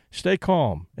 stay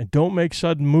calm and don't make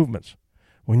sudden movements.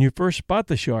 When you first spot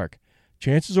the shark,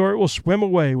 chances are it will swim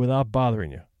away without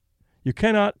bothering you. You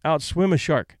cannot outswim a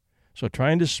shark, so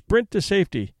trying to sprint to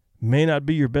safety may not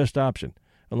be your best option,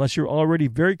 unless you're already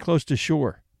very close to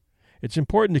shore. It's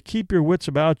important to keep your wits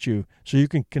about you so you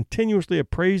can continuously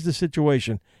appraise the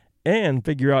situation and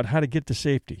figure out how to get to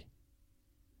safety.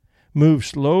 Move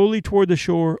slowly toward the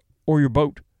shore or your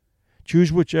boat.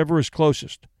 Choose whichever is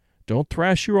closest. Don't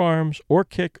thrash your arms or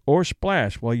kick or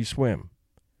splash while you swim.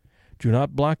 Do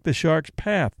not block the shark's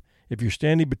path. If you're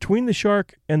standing between the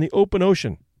shark and the open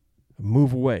ocean,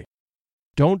 move away.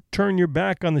 Don't turn your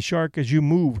back on the shark as you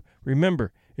move.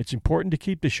 Remember, it's important to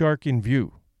keep the shark in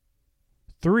view.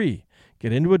 3,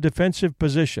 get into a defensive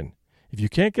position. If you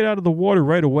can't get out of the water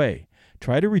right away,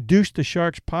 try to reduce the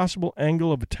shark's possible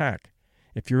angle of attack.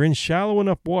 If you're in shallow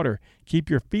enough water, keep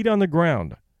your feet on the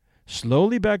ground.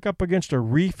 Slowly back up against a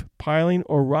reef, piling,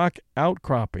 or rock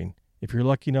outcropping, if you're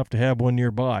lucky enough to have one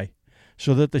nearby,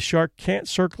 so that the shark can't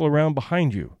circle around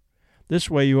behind you. This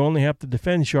way you only have to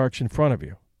defend sharks in front of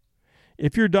you.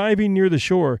 If you're diving near the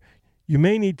shore, you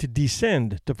may need to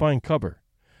descend to find cover.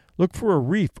 Look for a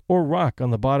reef or rock on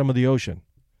the bottom of the ocean.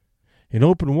 In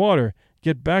open water,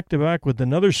 get back to back with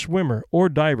another swimmer or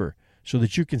diver so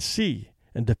that you can see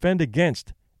and defend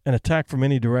against and attack from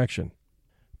any direction.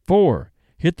 4,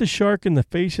 hit the shark in the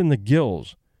face and the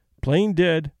gills. Playing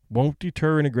dead won't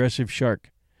deter an aggressive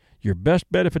shark. Your best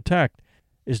bet if attacked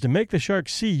is to make the shark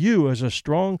see you as a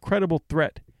strong, credible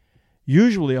threat.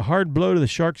 Usually a hard blow to the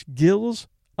shark's gills,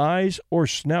 eyes, or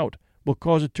snout will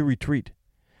cause it to retreat.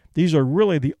 These are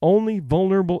really the only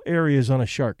vulnerable areas on a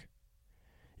shark.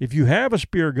 If you have a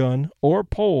spear gun or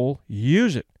pole,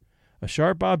 use it. A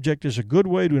sharp object is a good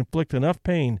way to inflict enough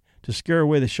pain to scare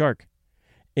away the shark.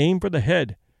 Aim for the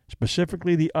head,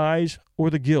 specifically the eyes or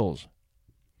the gills.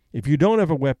 If you don't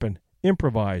have a weapon,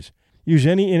 improvise. Use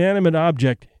any inanimate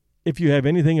object, if you have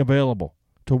anything available,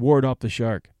 to ward off the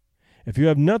shark. If you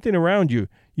have nothing around you,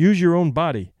 use your own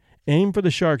body. Aim for the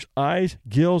shark's eyes,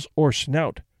 gills, or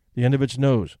snout, the end of its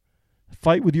nose.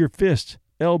 Fight with your fists,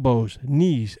 elbows,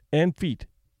 knees, and feet.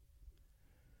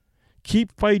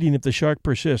 Keep fighting if the shark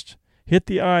persists. Hit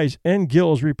the eyes and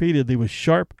gills repeatedly with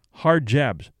sharp, hard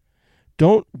jabs.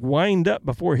 Don't wind up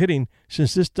before hitting,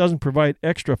 since this doesn't provide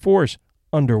extra force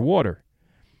underwater.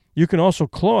 You can also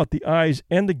claw at the eyes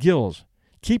and the gills.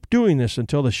 Keep doing this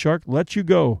until the shark lets you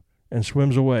go and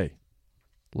swims away.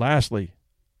 Lastly,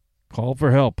 call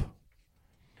for help.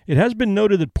 It has been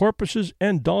noted that porpoises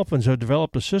and dolphins have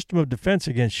developed a system of defense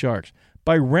against sharks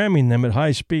by ramming them at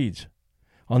high speeds.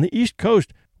 On the East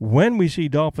Coast, when we see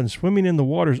dolphins swimming in the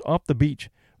waters off the beach,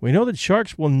 we know that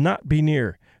sharks will not be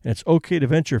near, and it's okay to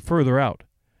venture further out.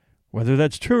 Whether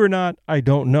that's true or not, I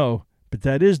don't know, but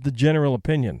that is the general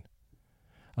opinion.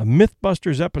 A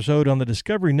Mythbusters episode on the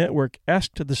Discovery Network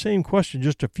asked the same question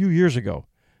just a few years ago,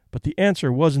 but the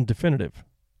answer wasn't definitive.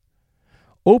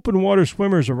 Open water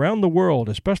swimmers around the world,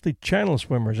 especially channel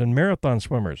swimmers and marathon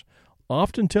swimmers,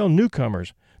 often tell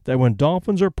newcomers that when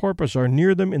dolphins or porpoise are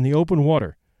near them in the open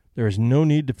water, there is no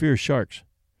need to fear sharks.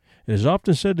 It is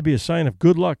often said to be a sign of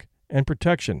good luck and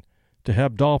protection to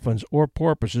have dolphins or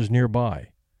porpoises nearby.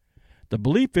 The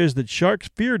belief is that sharks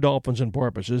fear dolphins and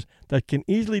porpoises that can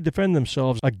easily defend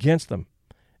themselves against them,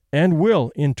 and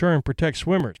will, in turn, protect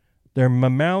swimmers, their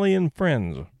mammalian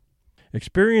friends.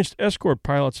 Experienced escort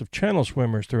pilots of channel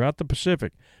swimmers throughout the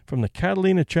Pacific, from the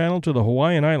Catalina Channel to the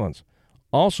Hawaiian Islands,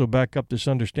 also back up this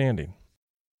understanding.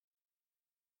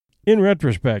 In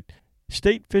retrospect,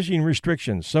 state fishing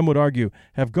restrictions, some would argue,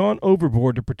 have gone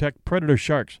overboard to protect predator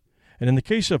sharks, and in the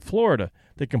case of Florida,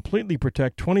 they completely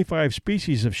protect 25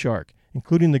 species of shark,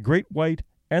 including the great white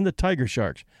and the tiger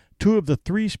sharks, 2 of the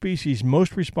 3 species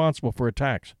most responsible for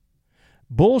attacks.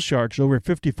 Bull sharks over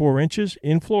 54 inches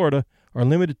in Florida are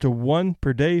limited to 1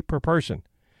 per day per person,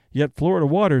 yet Florida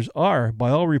waters are, by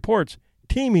all reports,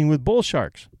 teeming with bull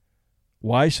sharks.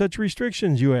 Why such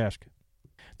restrictions, you ask?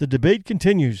 The debate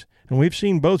continues, and we've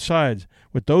seen both sides,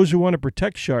 with those who want to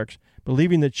protect sharks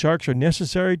believing that sharks are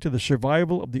necessary to the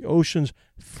survival of the ocean's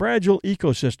fragile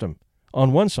ecosystem,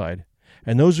 on one side,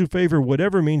 and those who favor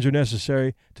whatever means are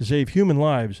necessary to save human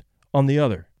lives, on the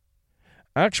other.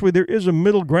 Actually, there is a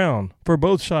middle ground for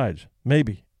both sides,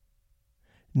 maybe.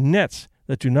 Nets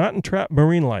that do not entrap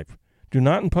marine life, do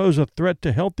not impose a threat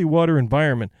to healthy water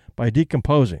environment by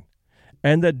decomposing,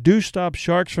 and that do stop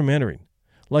sharks from entering,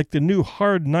 like the new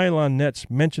hard nylon nets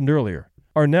mentioned earlier,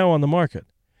 are now on the market.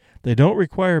 They don't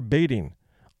require baiting.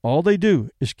 All they do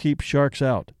is keep sharks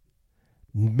out.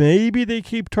 Maybe they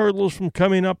keep turtles from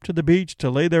coming up to the beach to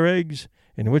lay their eggs,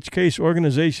 in which case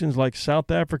organizations like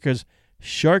South Africa's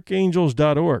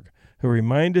sharkangels.org, who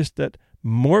remind us that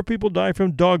more people die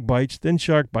from dog bites than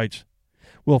shark bites,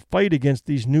 will fight against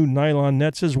these new nylon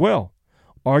nets as well,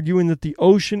 arguing that the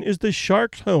ocean is the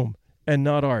shark's home and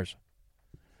not ours.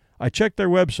 I checked their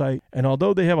website, and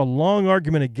although they have a long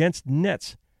argument against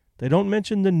nets, they don't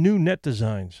mention the new net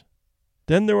designs.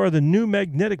 Then there are the new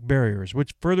magnetic barriers,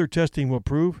 which further testing will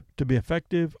prove to be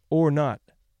effective or not.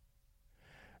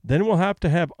 Then we'll have to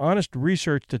have honest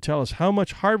research to tell us how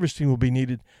much harvesting will be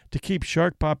needed to keep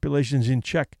shark populations in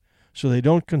check so they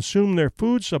don't consume their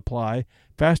food supply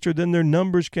faster than their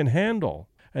numbers can handle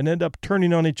and end up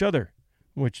turning on each other,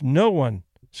 which no one,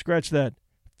 scratch that,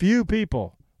 few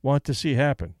people want to see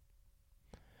happen.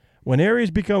 When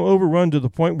areas become overrun to the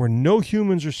point where no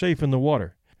humans are safe in the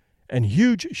water, and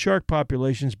huge shark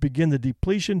populations begin the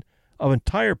depletion of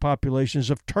entire populations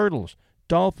of turtles,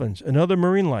 dolphins, and other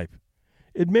marine life,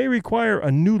 it may require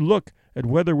a new look at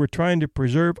whether we're trying to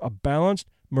preserve a balanced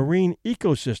marine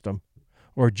ecosystem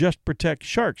or just protect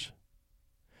sharks.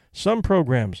 Some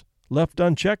programs, left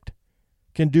unchecked,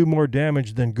 can do more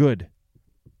damage than good.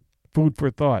 Food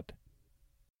for thought.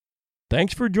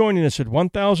 Thanks for joining us at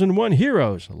 1001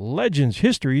 Heroes, Legends,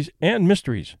 Histories, and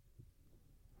Mysteries.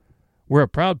 We're a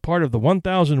proud part of the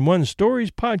 1001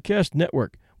 Stories Podcast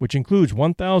Network, which includes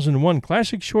 1001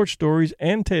 classic short stories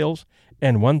and tales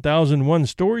and 1001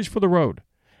 Stories for the Road,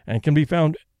 and can be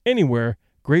found anywhere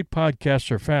great podcasts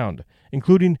are found,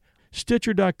 including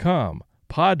Stitcher.com,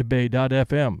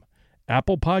 Podbay.fm,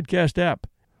 Apple Podcast app.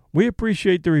 We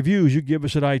appreciate the reviews you give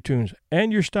us at iTunes,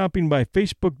 and you're stopping by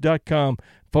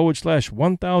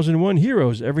Facebook.com/1001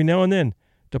 Heroes every now and then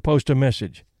to post a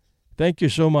message. Thank you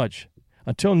so much.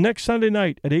 Until next Sunday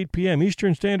night at 8 p.m.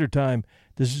 Eastern Standard Time,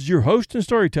 this is your host and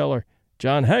storyteller,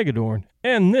 John Hagedorn,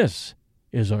 and this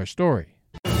is our story.